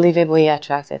unbelievably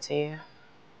attracted to you.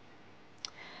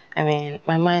 I mean,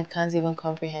 my mind can't even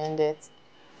comprehend it.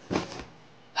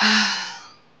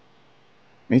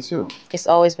 Me too. It's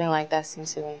always been like that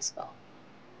since we went to school.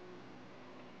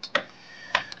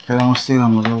 But I'm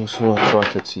also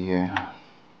attracted to you.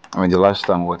 I mean, the last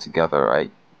time we were together,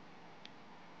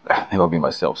 I've never been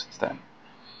myself since then.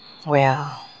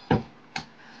 Well,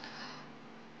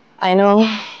 I know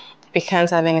we can't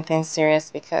have anything serious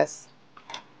because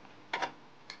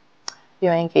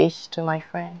you're engaged to my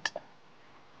friend.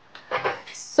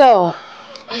 So,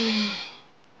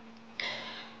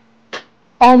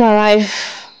 all my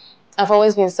life, I've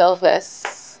always been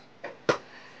selfless.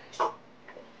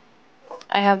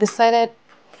 I have decided,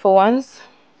 for once,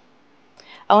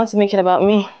 I want to make it about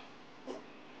me.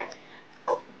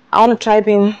 I want to try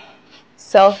being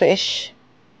selfish.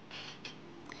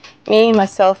 Me,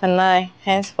 myself, and I,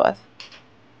 henceforth.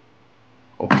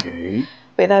 Okay.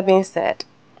 With that being said,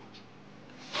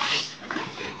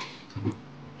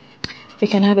 we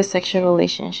can have a sexual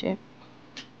relationship.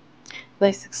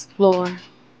 Let's explore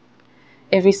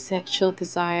every sexual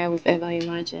desire we've ever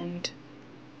imagined.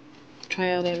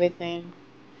 Try out everything.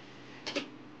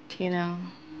 you know,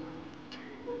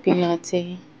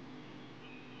 beauty,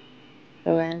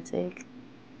 romantic,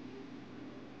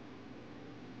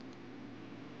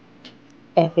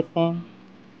 everything.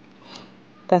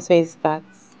 That's where it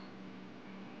starts,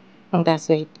 and that's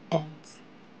where it ends.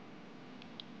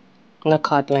 No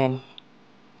cuddling,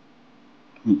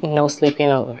 no sleeping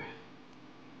over,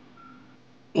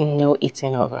 no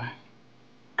eating over.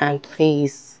 And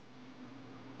please,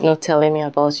 no telling me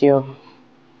about your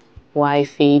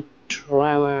wifey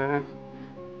drama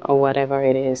or whatever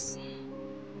it is.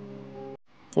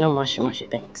 No mushy mushy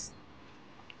things.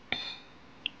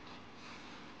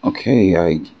 Okay,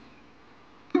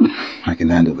 I can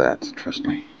handle that, trust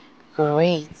me.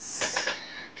 Great.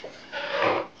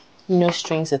 No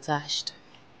strings attached.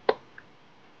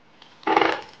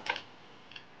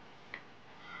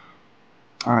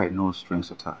 Alright, no strings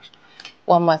attached.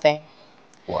 One more thing.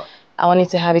 What? I want you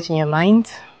to have it in your mind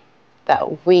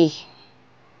that we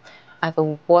are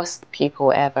the worst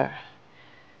people ever.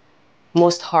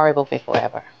 Most horrible people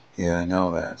ever. Yeah, I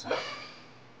know that.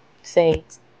 Say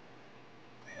it.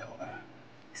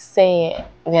 Say it.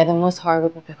 We are the most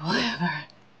horrible people ever.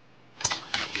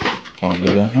 Wanna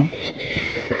do that, huh?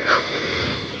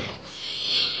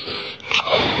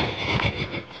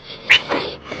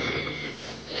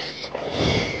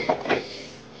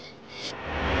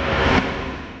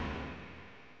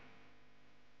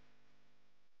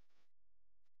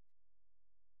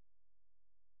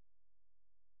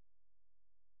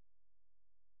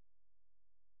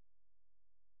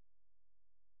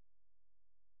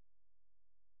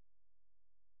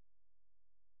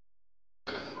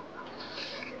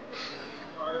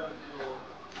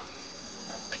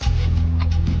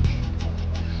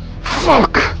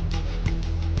 Fuck!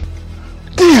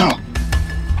 Damn!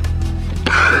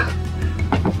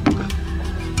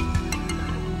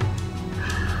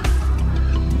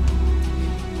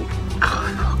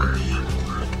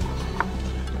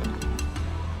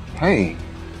 Hey,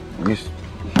 you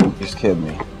scared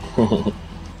me.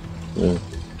 Yeah.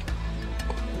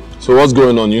 So what's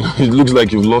going on? It looks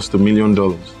like you've lost $1 million.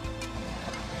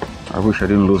 I wish I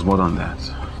didn't lose more than that.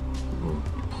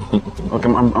 Look,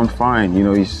 I'm fine.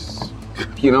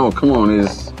 You know, come on,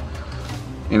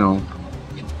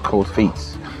 cold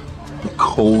feet.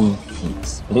 Cold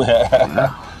feet.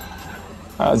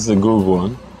 That's a good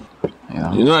one.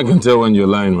 Yeah. You know I can tell when you're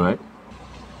lying, right?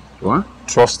 What?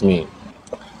 Trust me.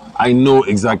 I know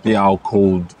exactly how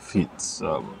cold feet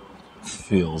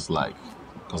feels like.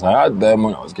 Because I had them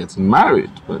when I was getting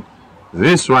married. But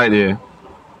this right here,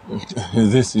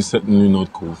 this is certainly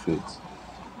not cold feet.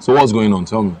 So what's going on?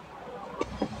 Tell me.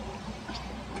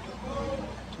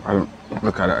 I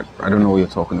don't know what you're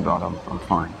talking about. I'm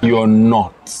fine. You're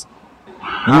not.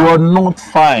 You are not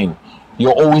fine.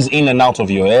 You're always in and out of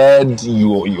your head.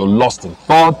 You're lost in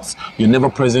thoughts. You're never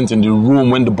present in the room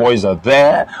when the boys are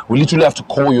there. We literally have to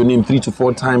call your name 3 to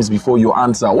 4 times before you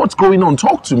answer. What's going on?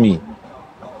 Talk to me.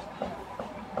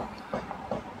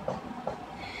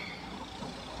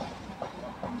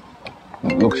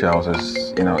 Look, Charles,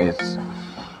 it's...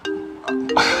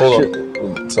 Hold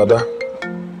on. Sada.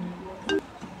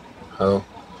 Hello.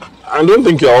 I don't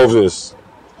think you're obvious.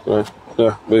 Right?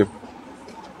 Yeah, babe.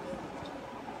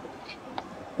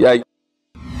 Yeah.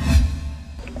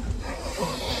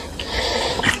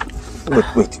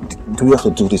 Wait, do we have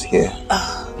to do this here?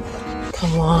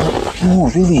 Come on. No,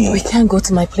 really. We can't go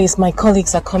to my place. My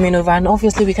colleagues are coming over, and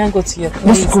obviously we can't go to your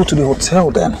place. Let's go to the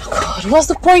hotel then. God, what's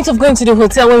the point of going to the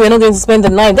hotel when we're not going to spend the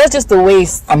night? That's just a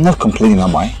waste. I'm not complaining,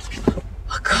 am I?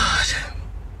 Oh God.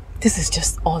 This is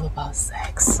just all about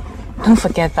sex. Don't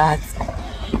forget that.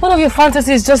 One of your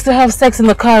fantasies is just to have sex in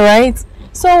the car, right?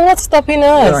 So what's stopping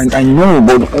us? Yeah, I know,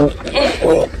 but...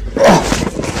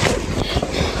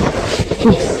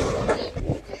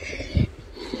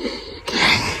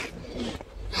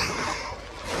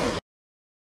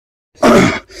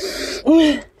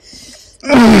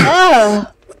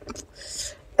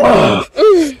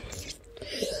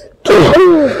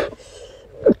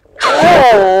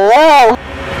 Wow.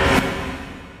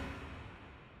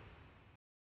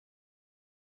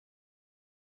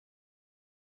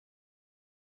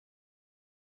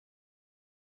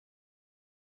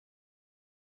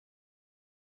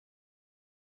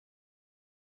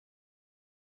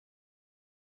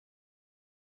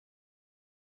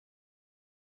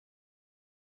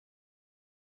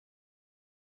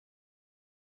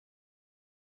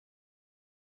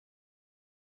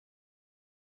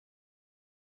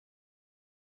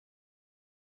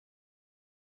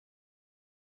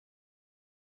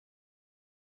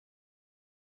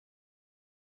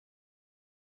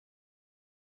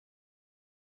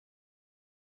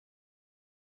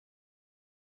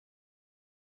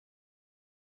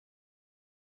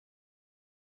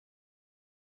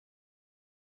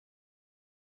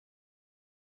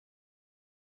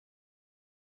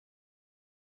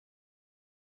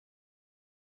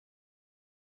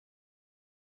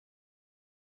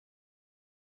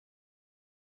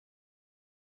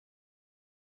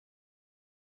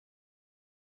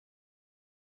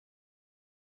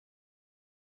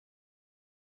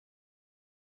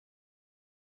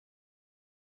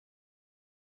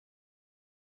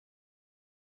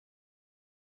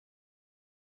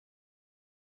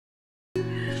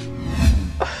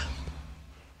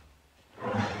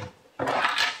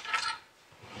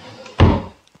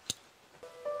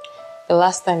 The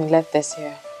last time he left this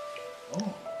year.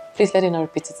 Oh. Please let it not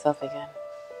repeat itself again.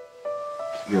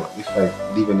 Yeah, if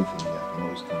I leave anything here, I can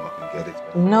always come back and get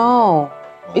it. No,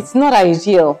 it's not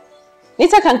ideal.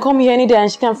 Nita can come here any day and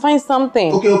she can find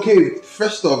something. Okay.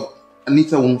 First off,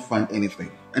 Anita won't find anything.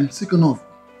 And second off,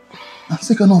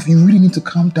 you really need to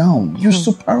calm down. You're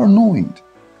so paranoid.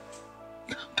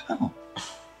 Calm down.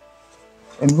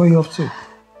 And where are you off to?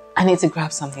 I need to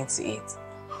grab something to eat.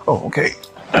 Oh, okay.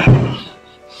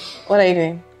 What are you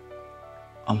doing?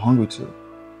 I'm hungry too.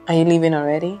 Are you leaving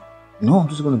already? No, I'm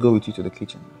just gonna go with you to the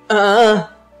kitchen.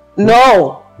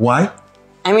 No. Why?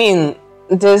 I mean,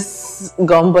 this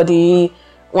gumbody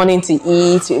wanting to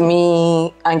eat with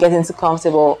me and getting too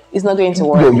comfortable is not going to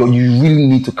work. Yo, you really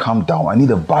need to calm down. I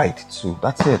need a bite too.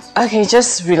 That's it. Okay,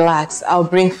 just relax. I'll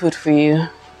bring food for you.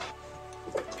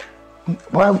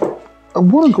 Well, I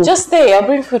wanna go. Just stay. I'll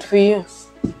bring food for you.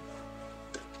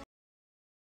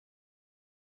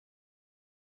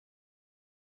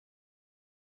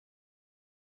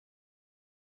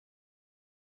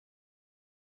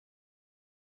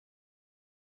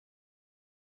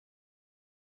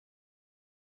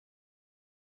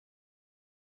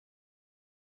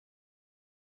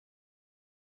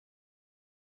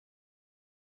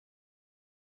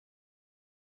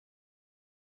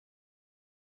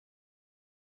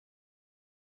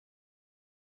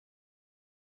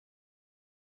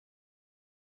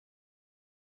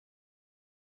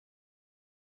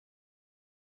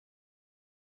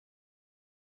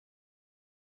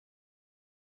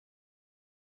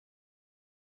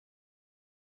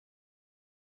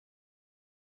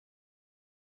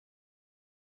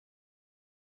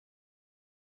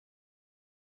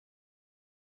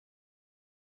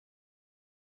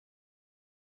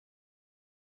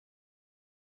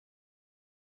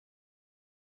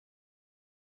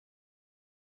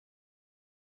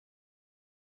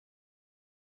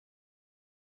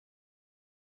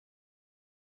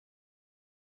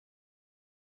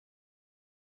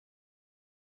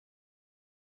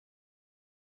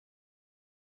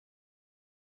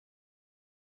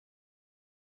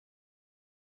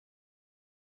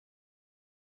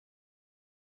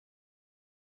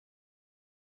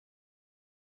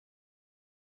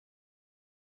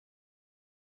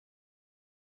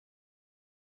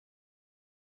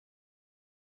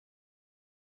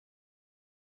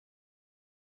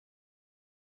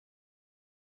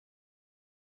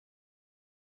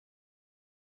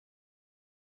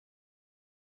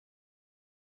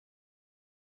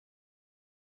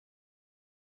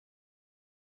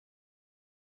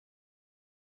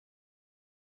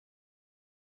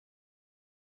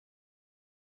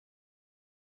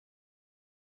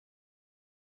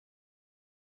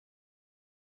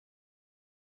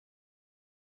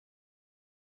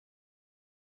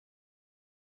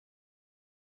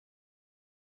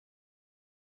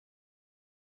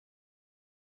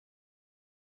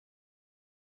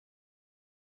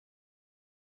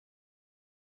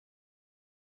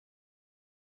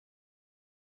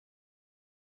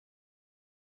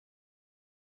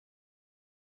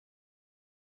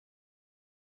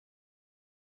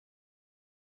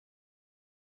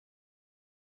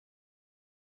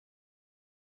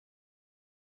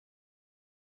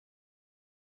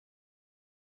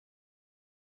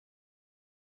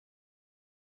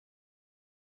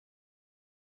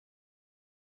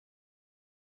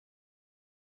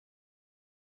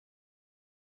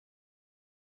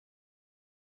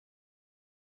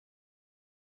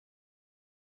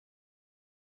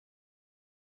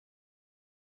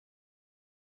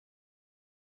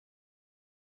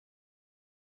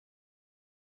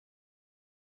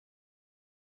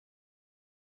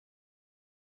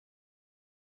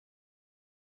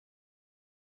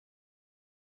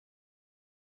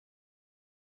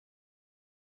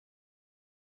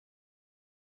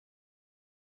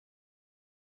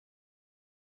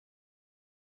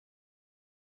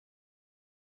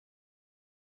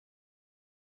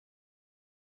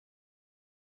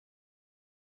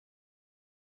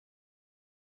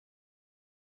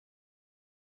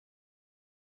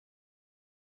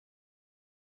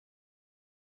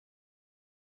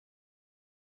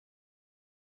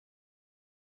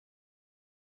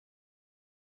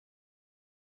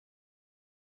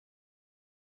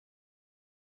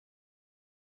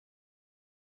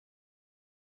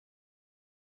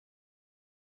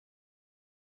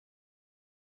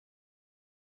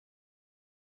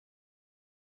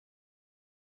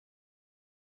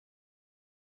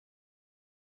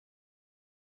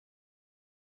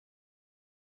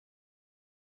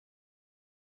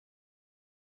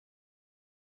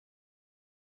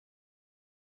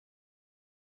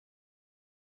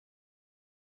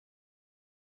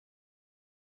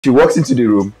 She walks into the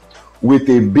room with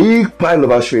a big pile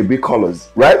of ashwabi colors,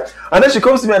 right? And then she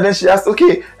comes to me and then she asks,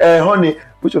 okay, honey,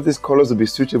 which of these colors will be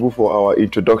suitable for our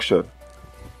introduction?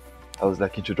 I was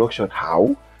like, introduction?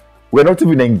 How? We're not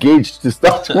even engaged to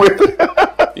start with.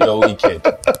 You're wicked.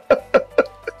 But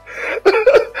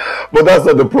that's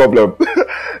not the problem.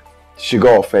 She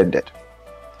got offended.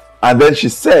 And then she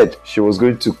said she was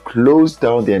going to close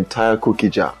down the entire cookie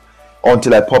jar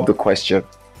until I popped the question.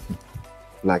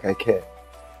 Like, I care.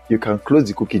 You can close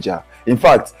the cookie jar. In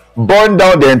fact, burn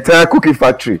down the entire cookie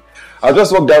factory. I'll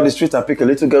just walk down the street and pick a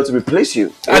little girl to replace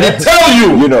you. I did tell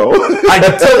you! You know. I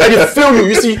did feel you.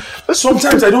 You see,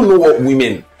 sometimes I don't know what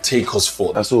women take us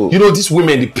for. That's all. You know, these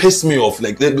women, they piss me off.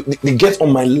 Like, they get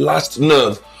on my last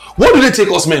nerve. What do they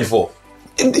take us men for?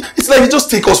 It's like they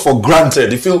just take us for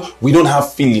granted. They feel we don't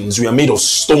have feelings. We are made of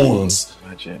stones.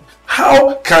 Imagine.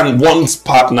 How can one's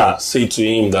partner say to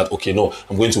him that, okay, no,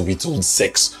 I'm going to withhold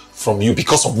sex from you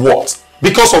because of what?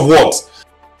 Because of what?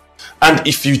 And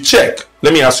if you check,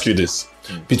 let me ask you this.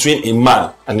 Between a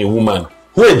man and a woman,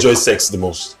 who enjoys sex the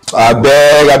most? I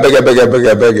beg.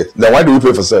 Then why do we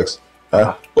pay for sex?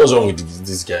 Huh? What's wrong with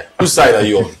this guy? Whose side are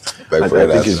you on? I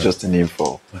think it's just an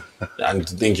info. And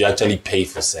to think you actually pay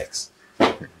for sex.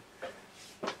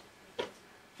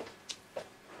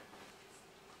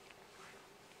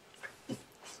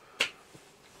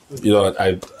 You know,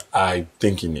 I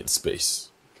think he needs space.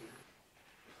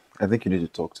 I think you need to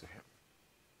talk to him.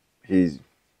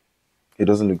 He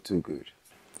doesn't look too good.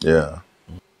 Yeah.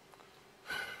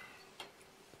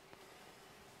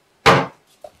 A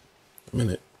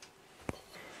minute.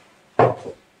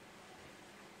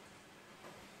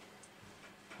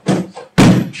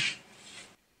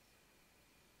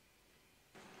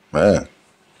 Man.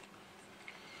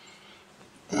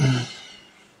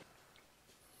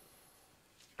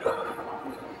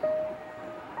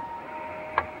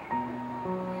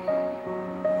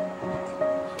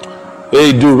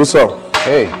 Hey, dude, what's up?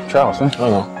 Hey, Charles, huh? I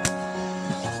know.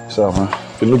 What's up, man?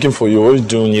 Been looking for you. What are you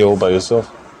doing here all by yourself?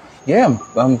 Yeah,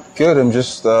 I'm good. I'm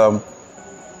just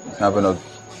having a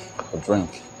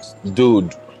drink.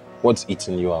 Dude, what's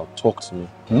eating you out? Talk to me.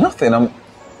 Nothing.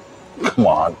 Come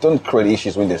on, don't create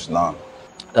issues with this now.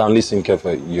 Now listen,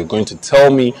 Kefa, you're going to tell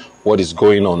me what is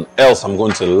going on. Else I'm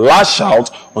going to lash out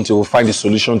until we find a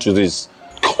solution to this.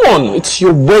 Come on, it's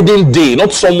your wedding day,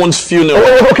 not someone's funeral.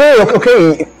 Oh,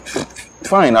 okay.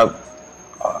 Fine, I'll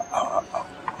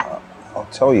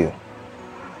tell you.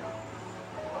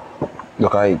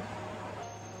 Look, I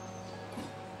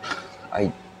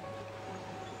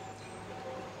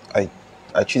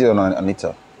cheated on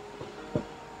Anita.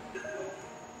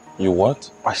 You what?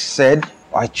 I said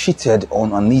I cheated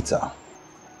on Anita.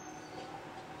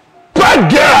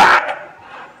 Bad guy!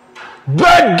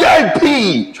 Bad guy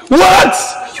P! What?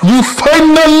 You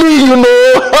finally,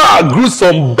 grew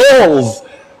some balls.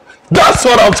 That's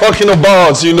what I'm talking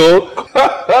about,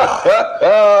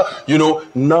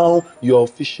 now you're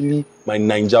officially my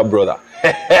Ninja brother.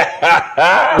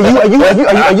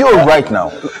 Are you alright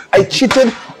now? I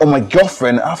cheated on my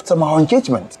girlfriend after my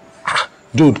engagement.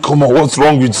 Dude, come on, what's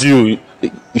wrong with you?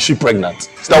 Is she pregnant?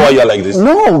 Is that why you're like this?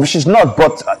 No, she's not,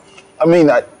 but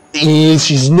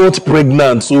she's not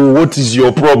pregnant, so what is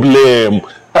your problem?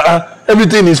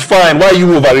 Everything is fine. Why are you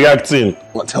overreacting?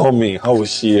 Tell me, how was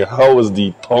she? How was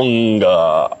the tongue?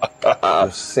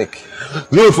 I'm sick.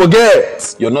 Don't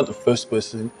forget, you're not the first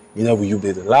person, neither will you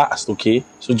be the last, okay?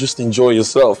 So just enjoy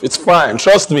yourself. It's fine,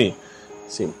 trust me.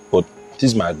 See, but this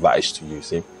is my advice to you,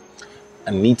 see?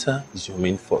 Anita is your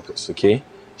main focus, okay?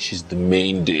 She's the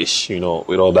main dish,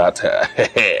 with all that.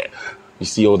 You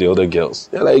see all the other girls.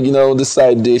 They're like, the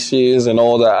side dishes and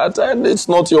all that. And it's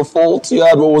not your fault. You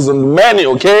had what was on the menu,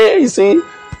 okay? You see?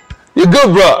 You're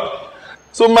good, bro.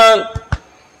 So, man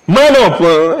up,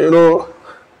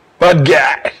 bad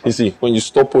guy. You see, when you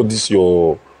stop all this,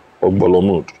 your ogbolo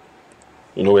mood,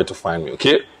 you know where to find me,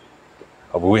 okay?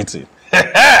 I'll be waiting.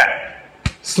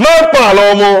 Sniper,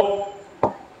 Lomo.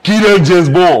 Kill James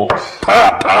Bond.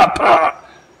 Pa, pa, pa.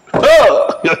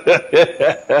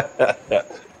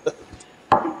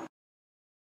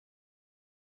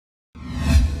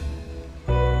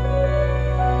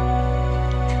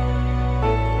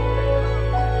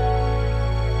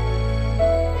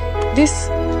 This.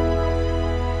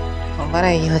 What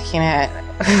are you looking at?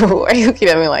 Why are you looking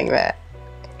at me like that?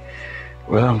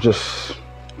 Well, I'm just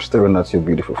staring at your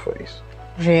beautiful face.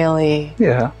 Really?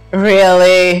 Yeah.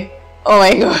 Really? Oh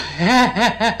my god.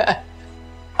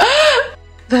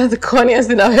 That's the corniest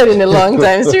thing I've heard in a long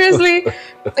time. Seriously?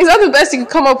 Is that the best you could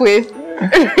come up with?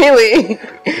 Really?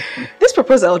 This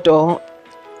proposal, though,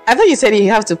 I thought you said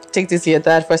you have to take this to your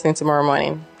dad first thing tomorrow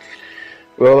morning.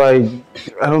 Well, I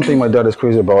don't think my dad is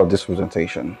crazy about this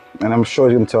presentation. And I'm sure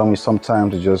he's going to tell me sometime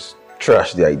to just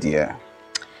trash the idea.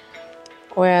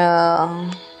 Well,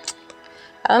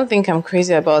 I don't think I'm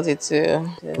crazy about it too.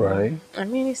 Right. I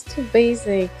mean, it's too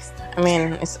basic. I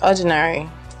mean, it's ordinary.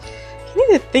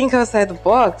 You need to think outside the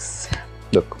box.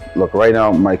 Look, right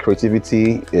now my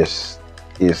creativity is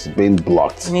being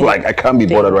blocked. Like, I can't be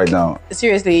bothered right now.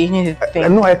 Seriously, you need to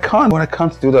think. No, I can't. But I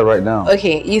can't do that right now.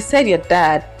 Okay, you said your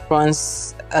dad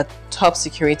runs a top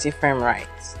security firm, right?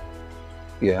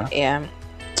 Yeah. Yeah.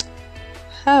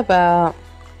 How about...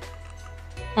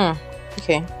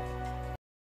 okay.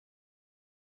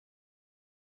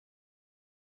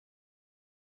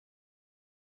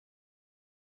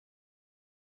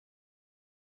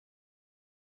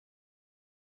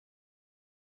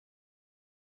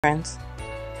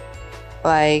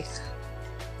 Like,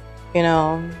 you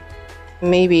know,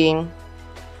 maybe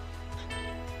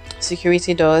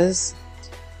security doors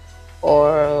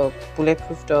or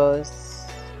bulletproof doors,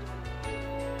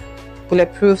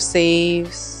 bulletproof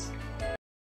safes.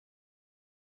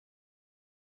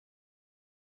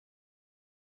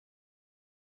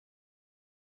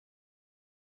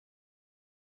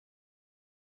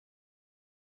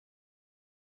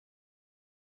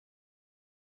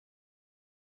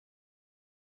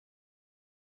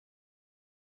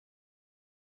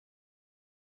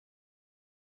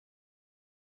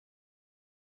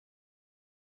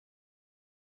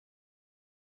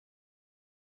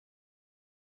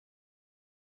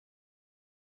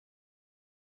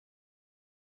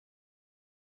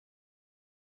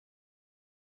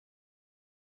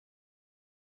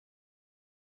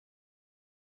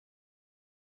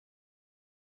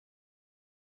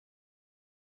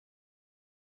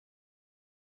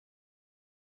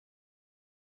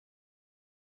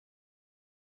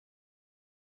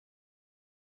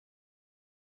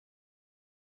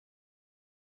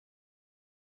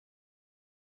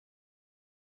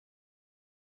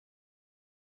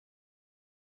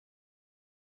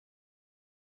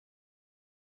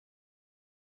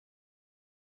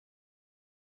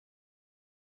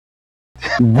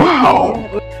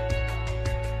 Wow!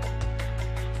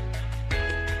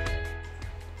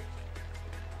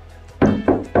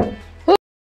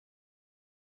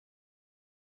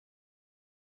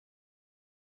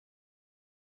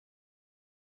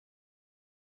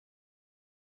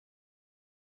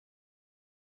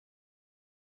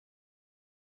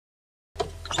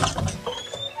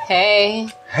 Hey.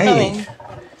 Hey.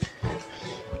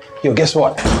 Yo, guess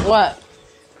what? What?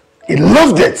 He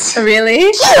loved it! Really?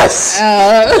 Yes!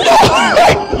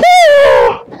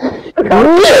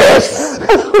 Yes!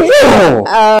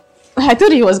 I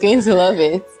thought he was going to love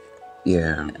it.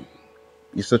 Yeah.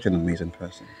 You're such an amazing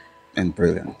person. And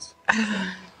brilliant.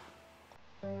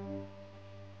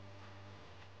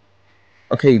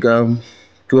 Okay, go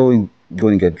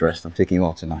and get dressed. I'm taking you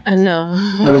out tonight. No.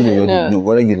 No,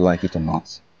 whether you like it or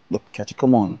not. Look, Kachi,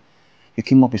 come on. You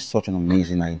came up with such an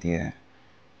amazing idea.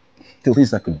 The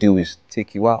least I could do is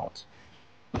take you out.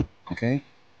 Okay?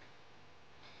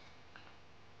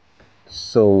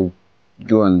 So,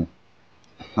 go and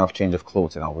have change of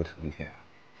clothes and I'll wait for you here.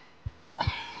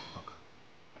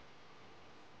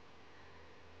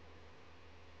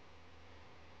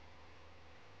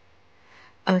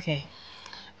 Okay.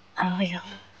 Oh, yeah.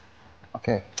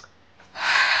 Okay.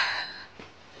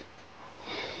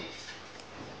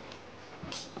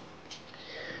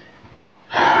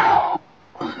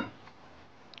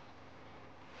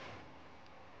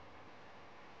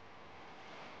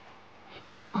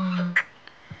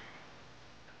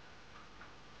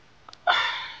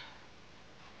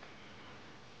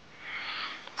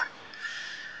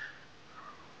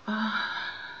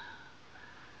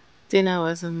 Dinner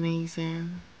was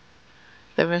amazing.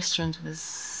 The restaurant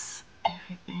was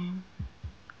everything.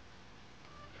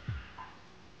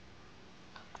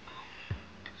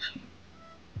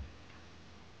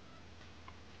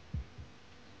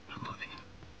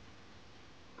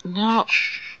 No.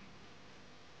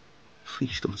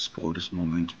 Please don't spoil this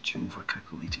moment with your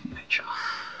over-calculating nature.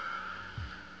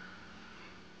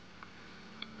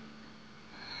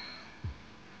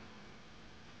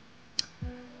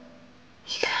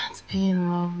 You can't be in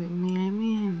love with me. I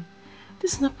mean,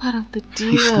 this is not part of the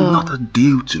deal. It's not a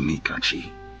deal to me, Kachi.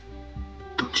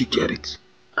 Don't you get it?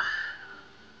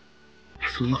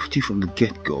 I've loved you from the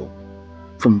get-go.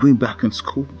 From way back in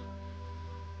school.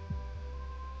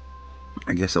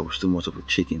 I guess I was too much of a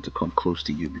chicken to come close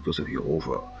to you because of your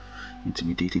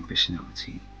over-intimidating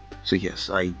personality. So yes,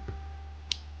 I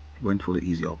went for the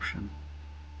easy option.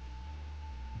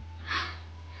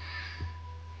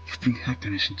 You've been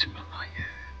happiness into my life.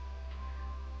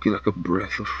 Feel like a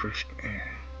breath of fresh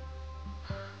air.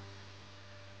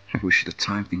 I wish the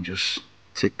time can just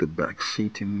take the back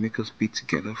seat and make us be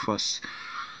together for as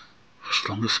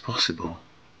long as possible.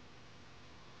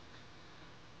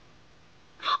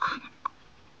 Look,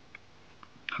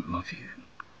 I love you.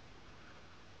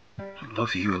 I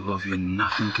love you, I love you, and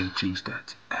nothing can change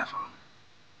that, ever.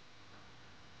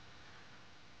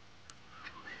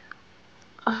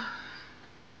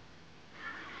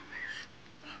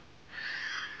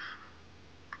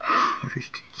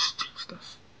 Everything just changed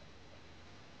us.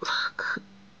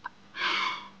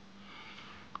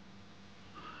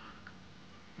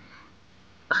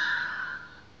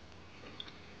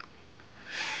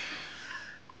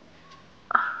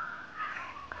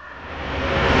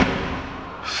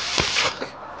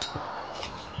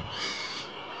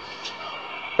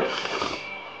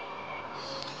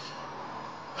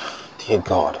 Dear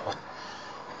God,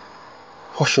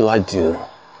 what should I do?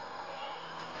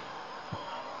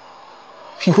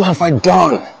 What have I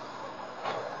done?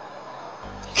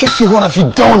 Jeffrey, what have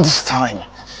you done this time?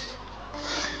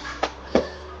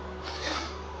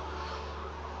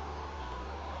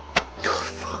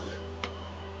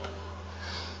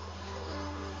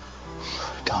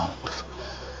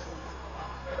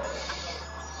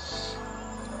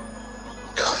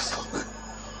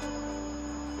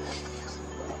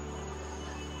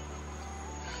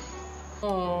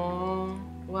 Oh,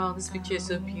 wow, this picture is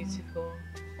so beautiful.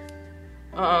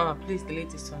 Please delete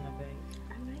this one, I beg.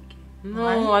 I like it. No,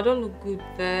 Why? I don't look good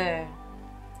there.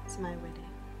 It's my wedding.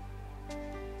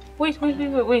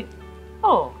 Wait.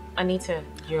 Oh, Anita,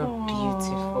 you're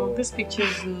beautiful. This picture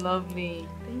is lovely.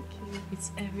 Thank you.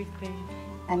 It's everything.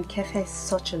 And Kefe is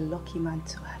such a lucky man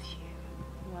to have you.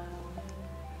 Wow.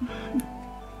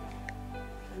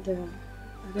 And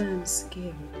I'm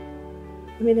scared.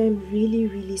 I mean, I'm really,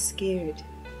 really scared.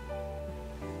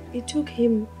 It took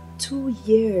him 2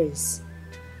 years.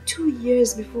 2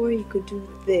 years before he could do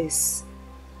this.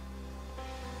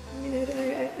 I mean,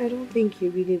 I don't think he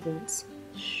really wants.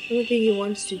 I don't think he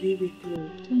wants to be with you.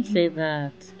 Don't say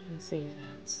that. Don't say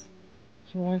that.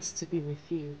 He wants to be with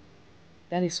you.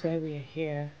 That is why we are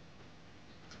here.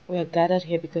 We are gathered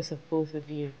here because of both of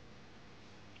you.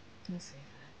 Don't say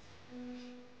that.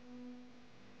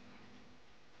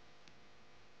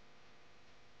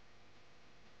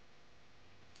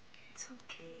 It's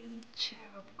okay. Cheer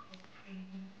up,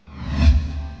 girlfriend.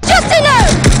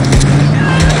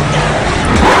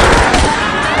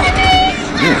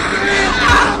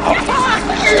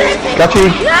 Kachi,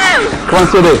 come on,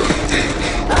 sit there.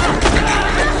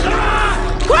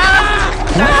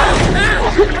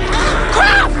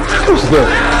 Who's there?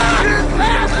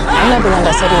 I'm not the one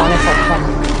that said you wanted for fun.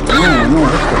 No,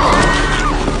 that's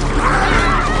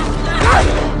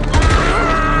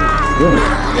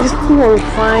It's too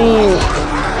fine.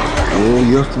 Oh,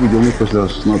 you have to be the only person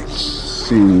that's not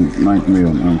seen Nightmare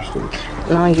on Elm Street.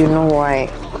 Now you know why.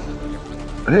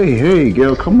 Hey,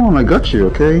 girl, come on, I got you,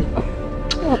 okay?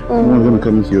 I'm gonna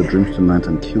come into your dreams tonight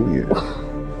and kill you.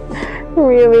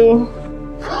 Really?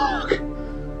 Fuck.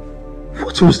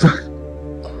 What was that?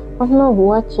 I'm not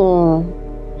watching.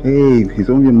 Hey, it's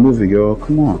only a movie, girl.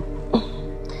 Come on.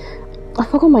 I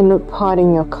forgot my notepad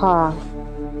in your car.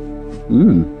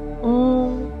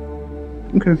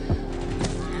 Okay.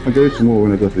 I'll get it tomorrow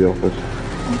when I go to the office.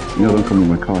 You know, don't come in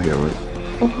my car here, right?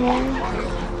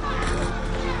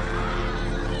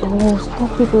 Oh,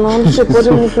 stop it, man. You're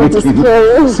putting me through this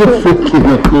chaos.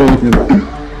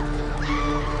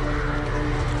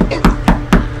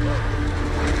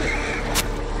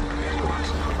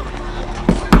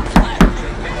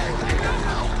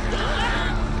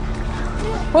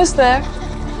 Who's there?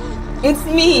 It's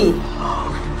me.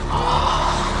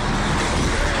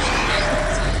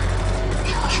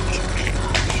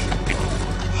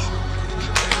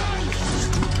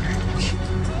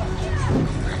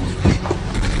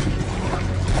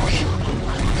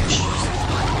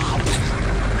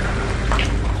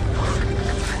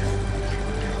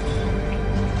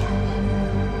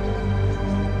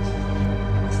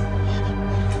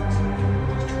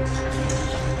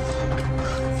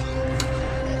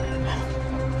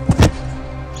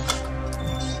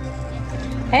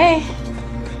 Hey.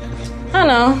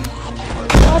 Hello.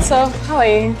 What's up? How are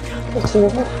you?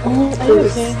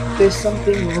 There's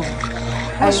something wrong.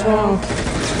 What's wrong?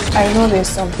 I know there's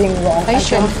something wrong. Are you I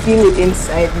sure? can feel it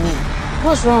inside me.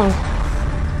 What's wrong?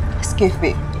 It's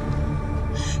Kefe.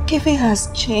 Kefe has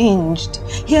changed.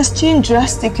 He has changed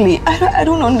drastically. I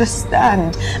don't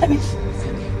understand. I mean,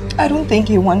 I don't think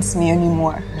he wants me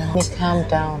anymore. Hey, calm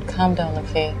down,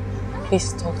 okay?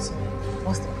 Please talk to me.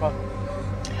 What's the problem?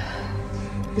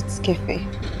 It's Kefe.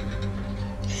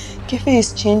 Kefe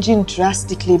is changing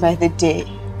drastically by the day.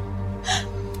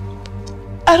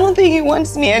 I don't think he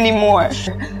wants me anymore.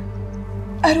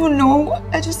 I don't know.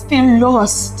 I just feel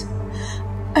lost.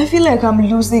 I feel like I'm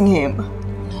losing him.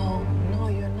 No,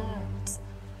 you're not.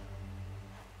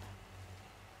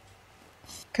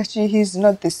 Kachi, he's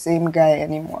not the same guy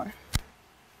anymore.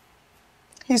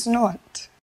 He's not.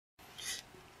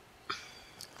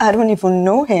 I don't even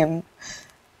know him.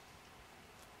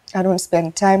 I don't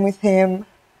spend time with him.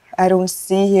 I don't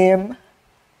see him.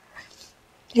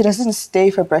 He doesn't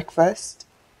stay for breakfast.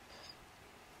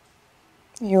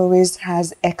 He always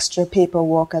has extra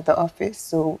paperwork at the office,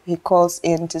 so he calls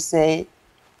in to say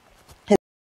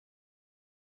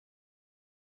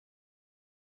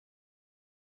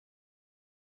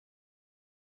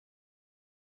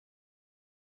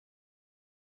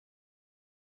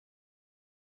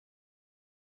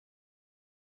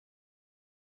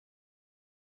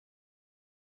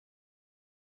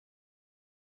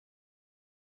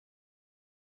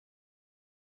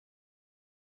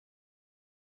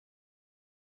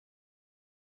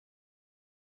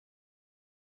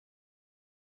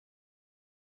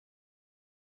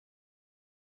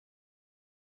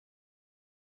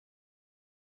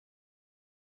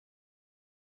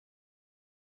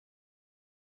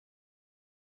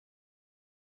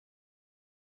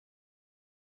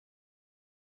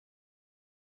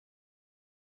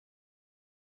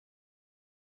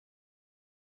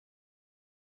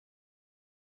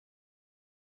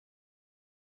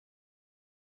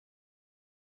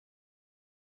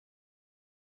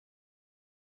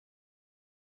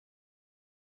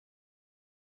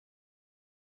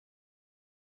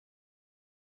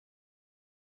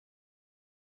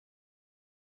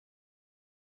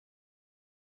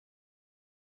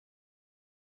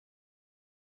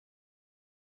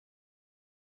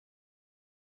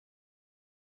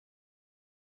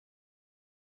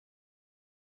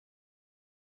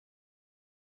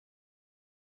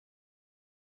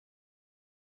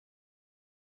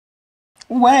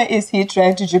why is he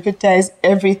trying to jeopardize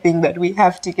everything that we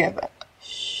have together?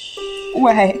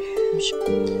 Why? It's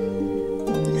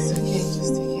okay,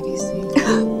 just take it easy.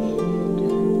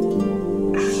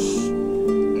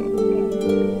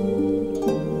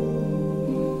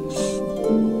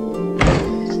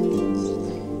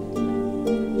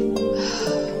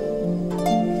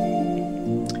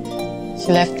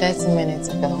 She left 30 minutes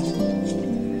ago.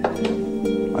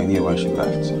 I knew when she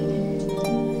left.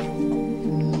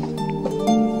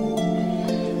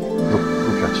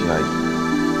 Look at you, I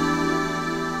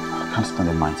can't stand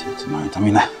the mind here tonight. I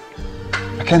mean, I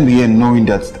can't be here knowing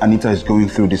that Anita is going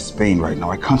through this pain right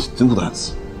now. I can't do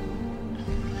that.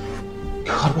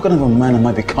 God, what kind of a man am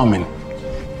I becoming?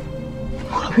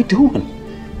 What are we doing?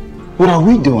 What are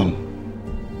we doing?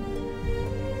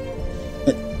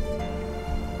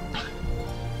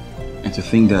 And to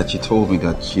think that she told me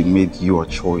that she made your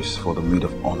choice for the maid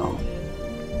of honor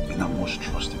and our most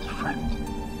trusted friend.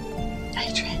 Are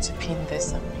you trying to pin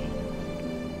this on me?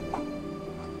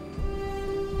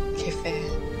 Kefe,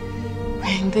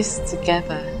 we're in this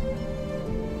together.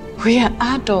 We are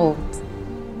adults.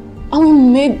 And we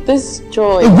made this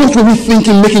choice. And what were we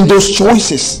thinking making those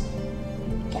choices?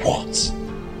 What?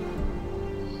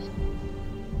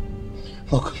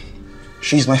 Look,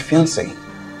 she's my fiancée.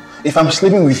 If I'm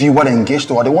sleeping with you while engaged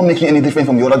to her, they won't make you any different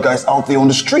from the other guys out there on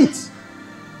the streets.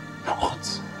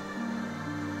 What?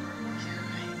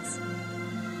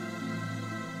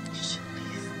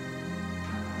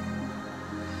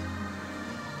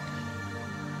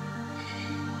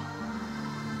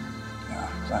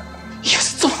 You're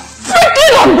so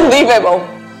freaking unbelievable!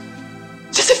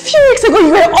 Just a few weeks ago,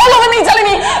 you were all over me telling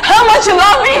me how much you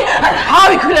love me and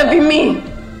how it could have been me.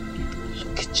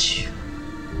 Look at you.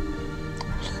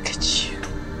 Look at you.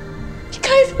 You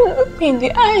can't even look me in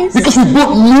the eyes. Because we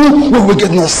both know what we're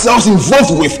getting ourselves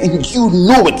involved with, and you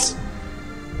know it.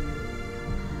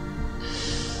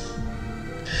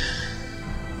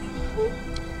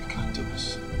 I can't do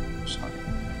this. I'm sorry.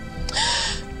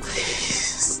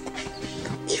 Please.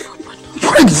 Don't give up on us.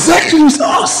 What exactly is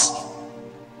us?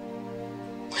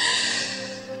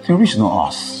 The reason not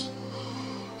us.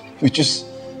 We're just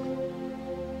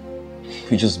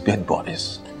bed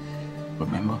bodies.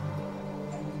 Remember?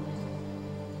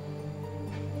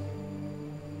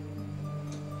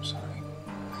 I'm sorry.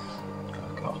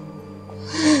 Gotta go.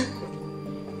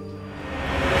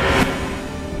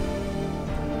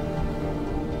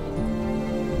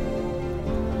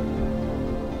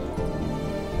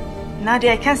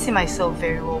 Nadia, I can't see myself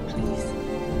very well, please.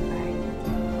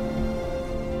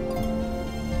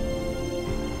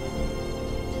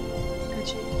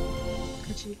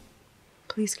 Kachi,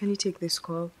 please, can you take this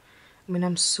call? I mean,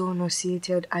 I'm so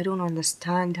nauseated. I don't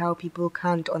understand how people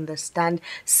can't understand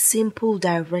simple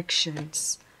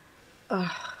directions.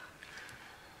 Ugh.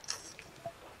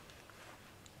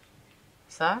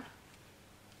 Sir?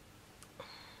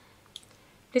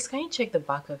 Please, can you check the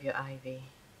back of your IV?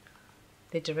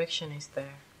 The direction is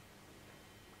there.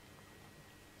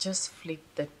 Just flip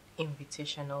the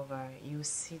invitation over. You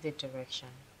see the direction.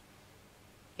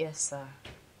 Yes, sir.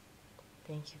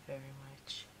 Thank you very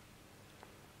much.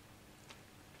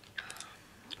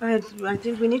 I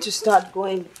think we need to start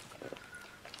going.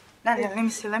 Nadia, let me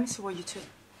see what you took.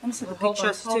 Let me see the Hold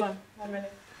pictures on, too. hold on. 1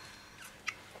 minute.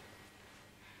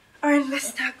 Alright, let's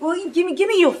start going. Give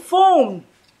me your phone.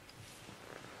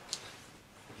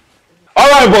 All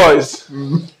right, boys.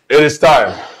 It is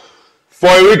time for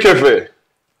a cafe,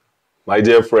 my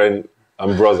dear friend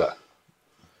and brother.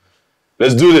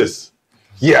 Let's do this.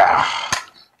 Yeah.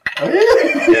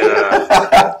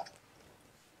 Yeah.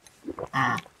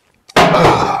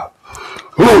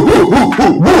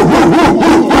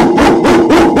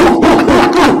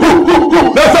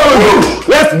 That's how we go.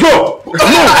 Let's go.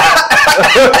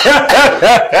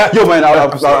 Yo, man,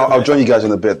 I'll join you guys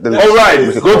in a bit. Then All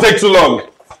right. Don't take too long.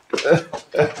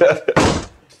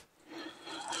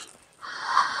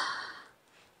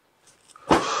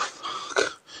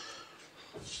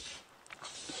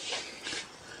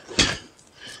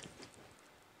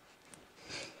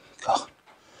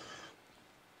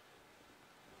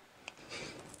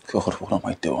 God, what am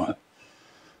I doing?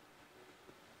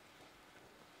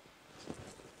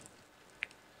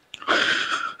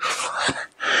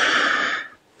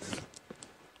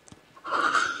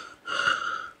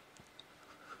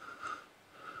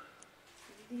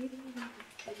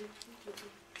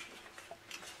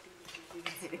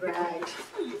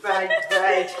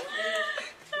 Right.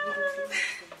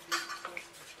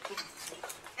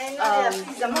 And Nadia,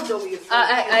 please, I'm not done with your phone.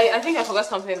 I think I forgot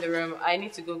something in the room. I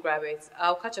need to go grab it.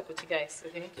 I'll catch up with you guys,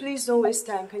 okay? Please don't waste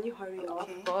time. Can you hurry up?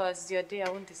 Of course, your day. I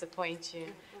won't disappoint you.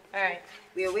 All right.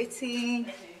 We are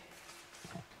waiting.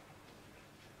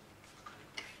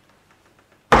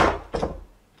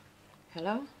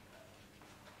 Hello?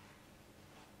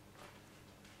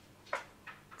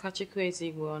 Kachiko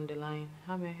Ezigbo on the line.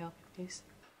 How may I help you, please?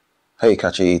 Hey,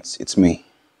 Kachi, it's me.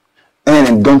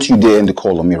 And don't you dare end the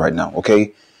call on me right now,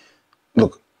 okay?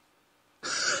 Look,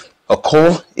 a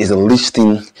call is the least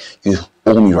thing you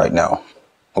owe me right now,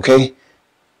 okay?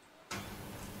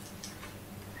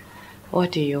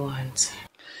 What do you want?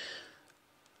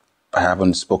 I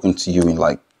haven't spoken to you in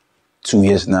like 2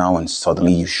 years now, and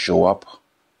suddenly you show up.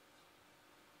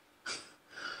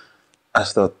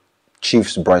 As the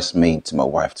chief's bridesmaid to my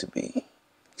wife-to-be,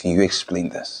 can you explain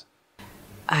this?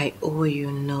 I owe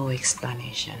you no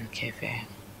explanation, Keve.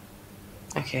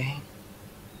 Okay?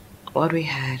 What we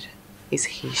had is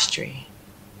history.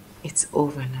 It's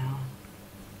over now.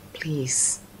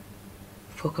 Please,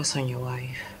 focus on your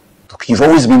wife. Look, you've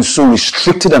always been so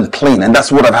restricted and plain, and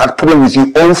that's what I've had problem with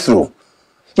you all through.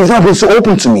 You've never been so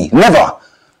open to me. Never.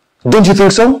 Don't you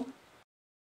think so?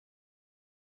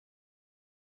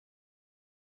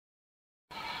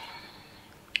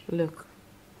 Look,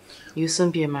 you'll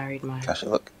soon be a married man. Kashi,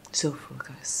 look. So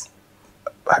focus.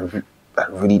 I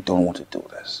really don't want to do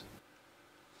this.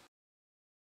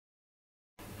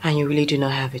 And you really do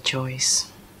not have a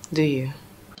choice, do you?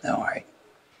 No, I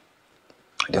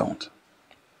don't.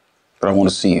 But I want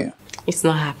to see you. It's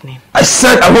not happening. I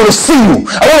said I want to see you.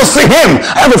 I want to see him.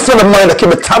 I have a friend of mine that came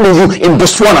to town with you in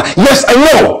Botswana. Yes, I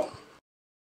know.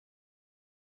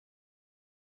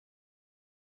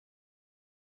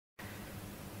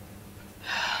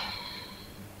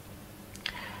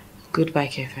 Goodbye,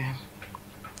 Kefe.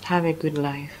 Have a good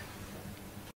life.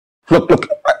 Look,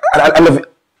 I love you.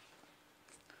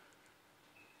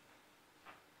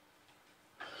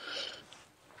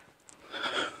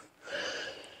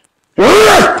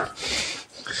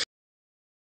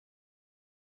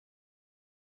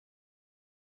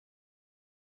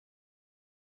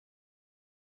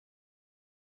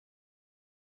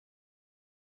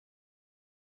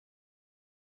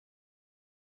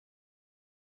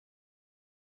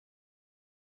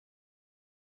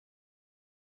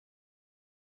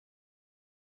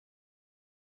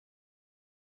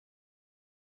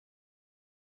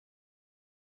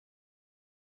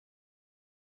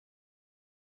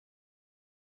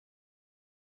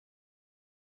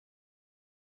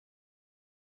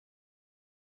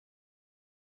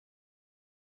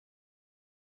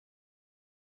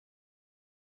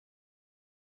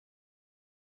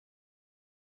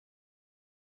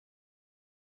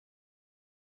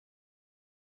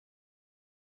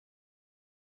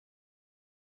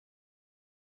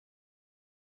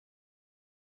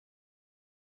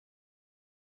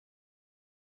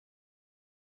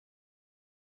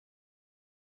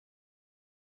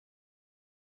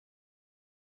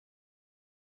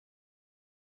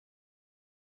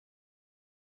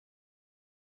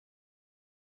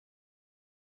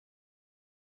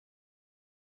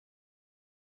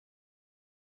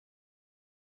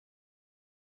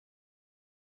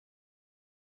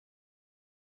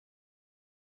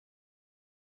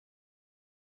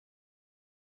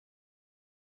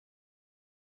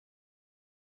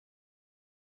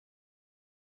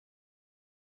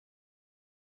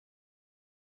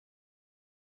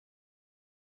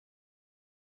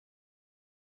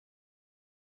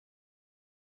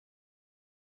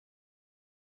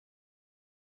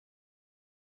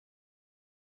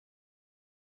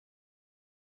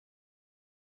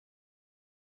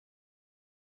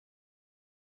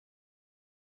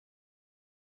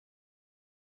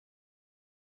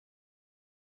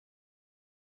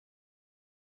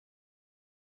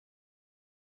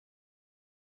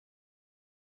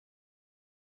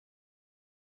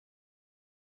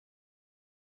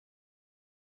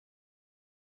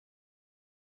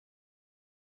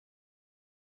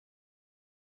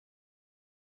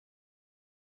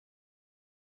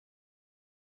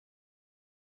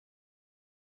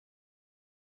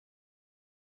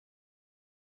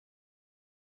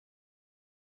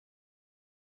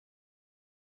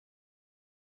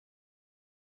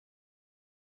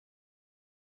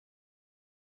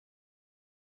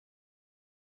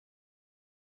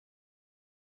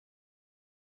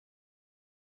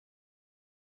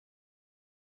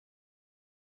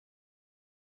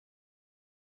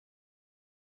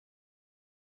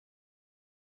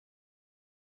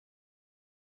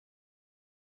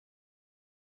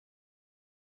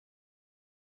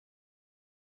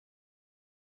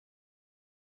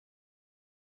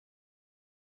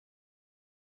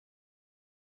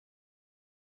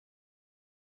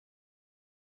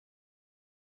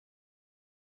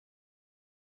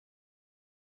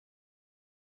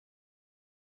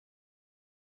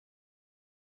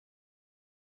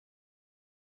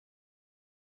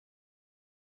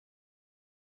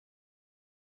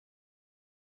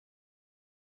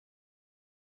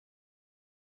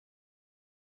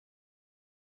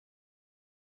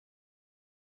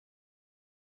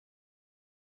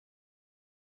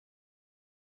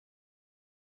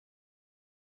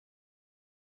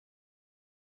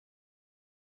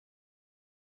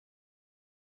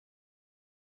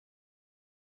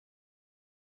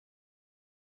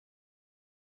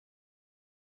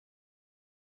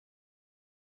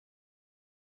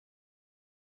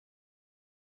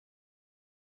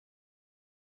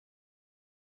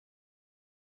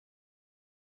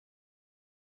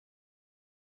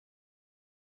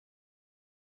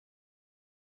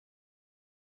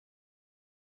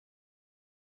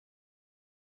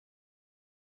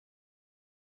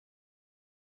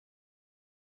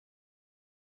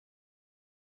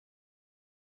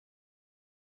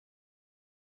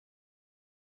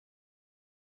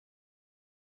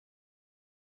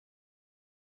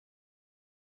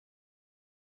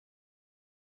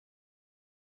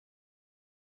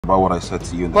 about what I said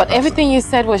to you. But everything you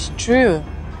said was true.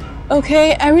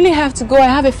 Okay, I really have to go. I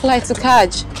have a flight to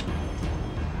catch.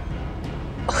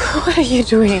 What are you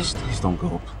doing? Please don't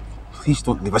go. Please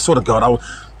don't leave. I swear to God, I'll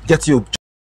get you.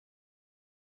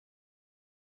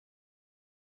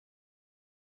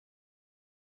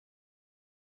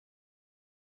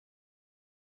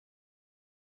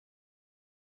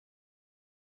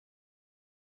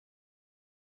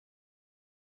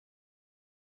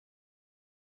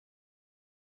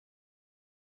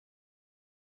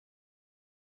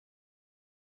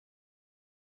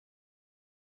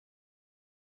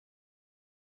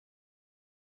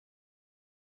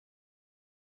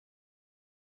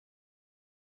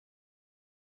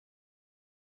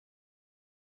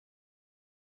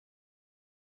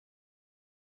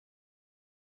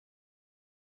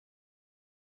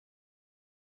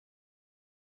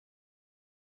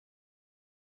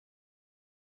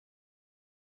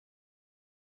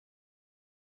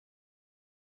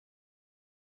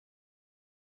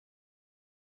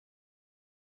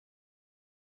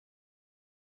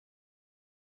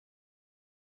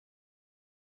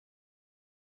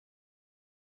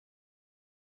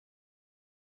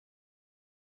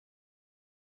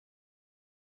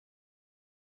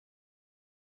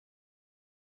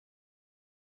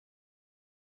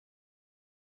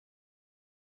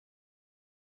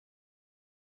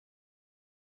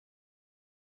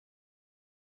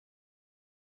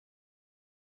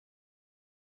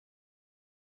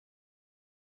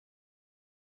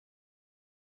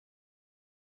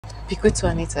 Be good to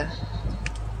Anita.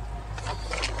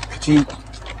 You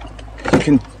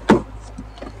can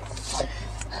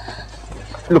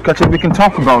look, Kachi, we can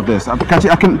talk about this. Kachi,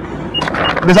 I can.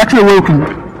 There's actually a way we can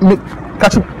make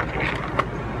Kachi.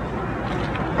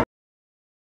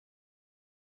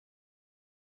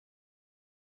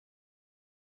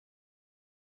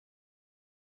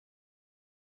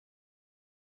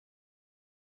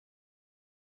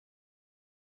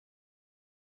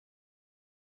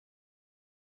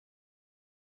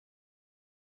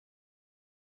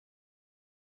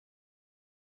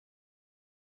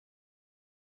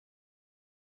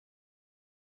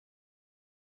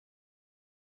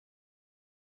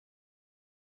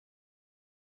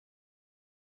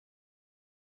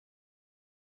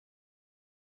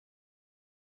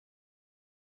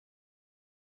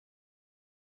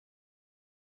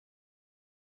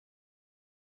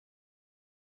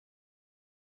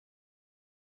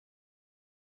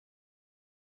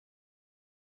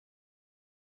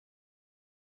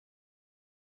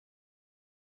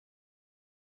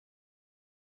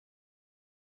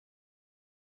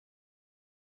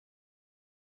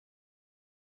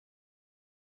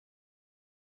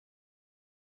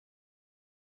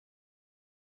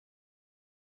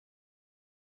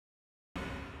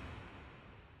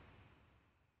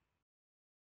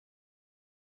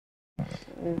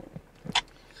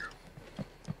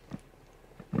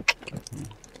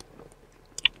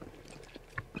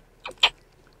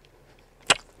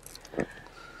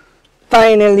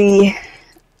 Finally,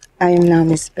 I am now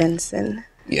Miss Benson.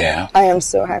 Yeah. I am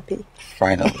so happy.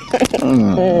 Finally.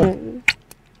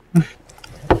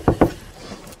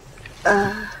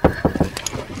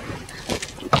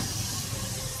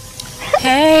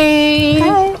 Hey.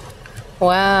 Hi.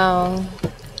 Wow.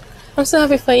 I'm so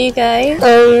happy for you guys.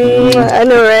 I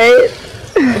know, right?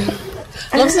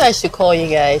 Mom said I should call you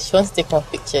guys. She wants to take more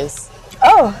pictures.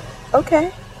 Oh,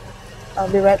 okay.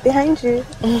 I'll be right behind you.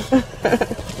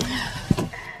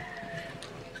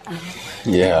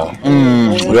 Yeah.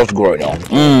 We have to go right now.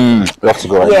 We have to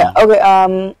go right now.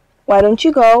 Okay. Why don't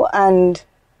you go and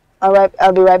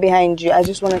I'll be right behind you. I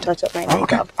just want to touch up my makeup.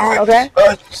 Okay. All right.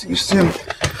 Okay. See you soon.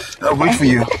 I'll wait for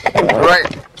you. All right.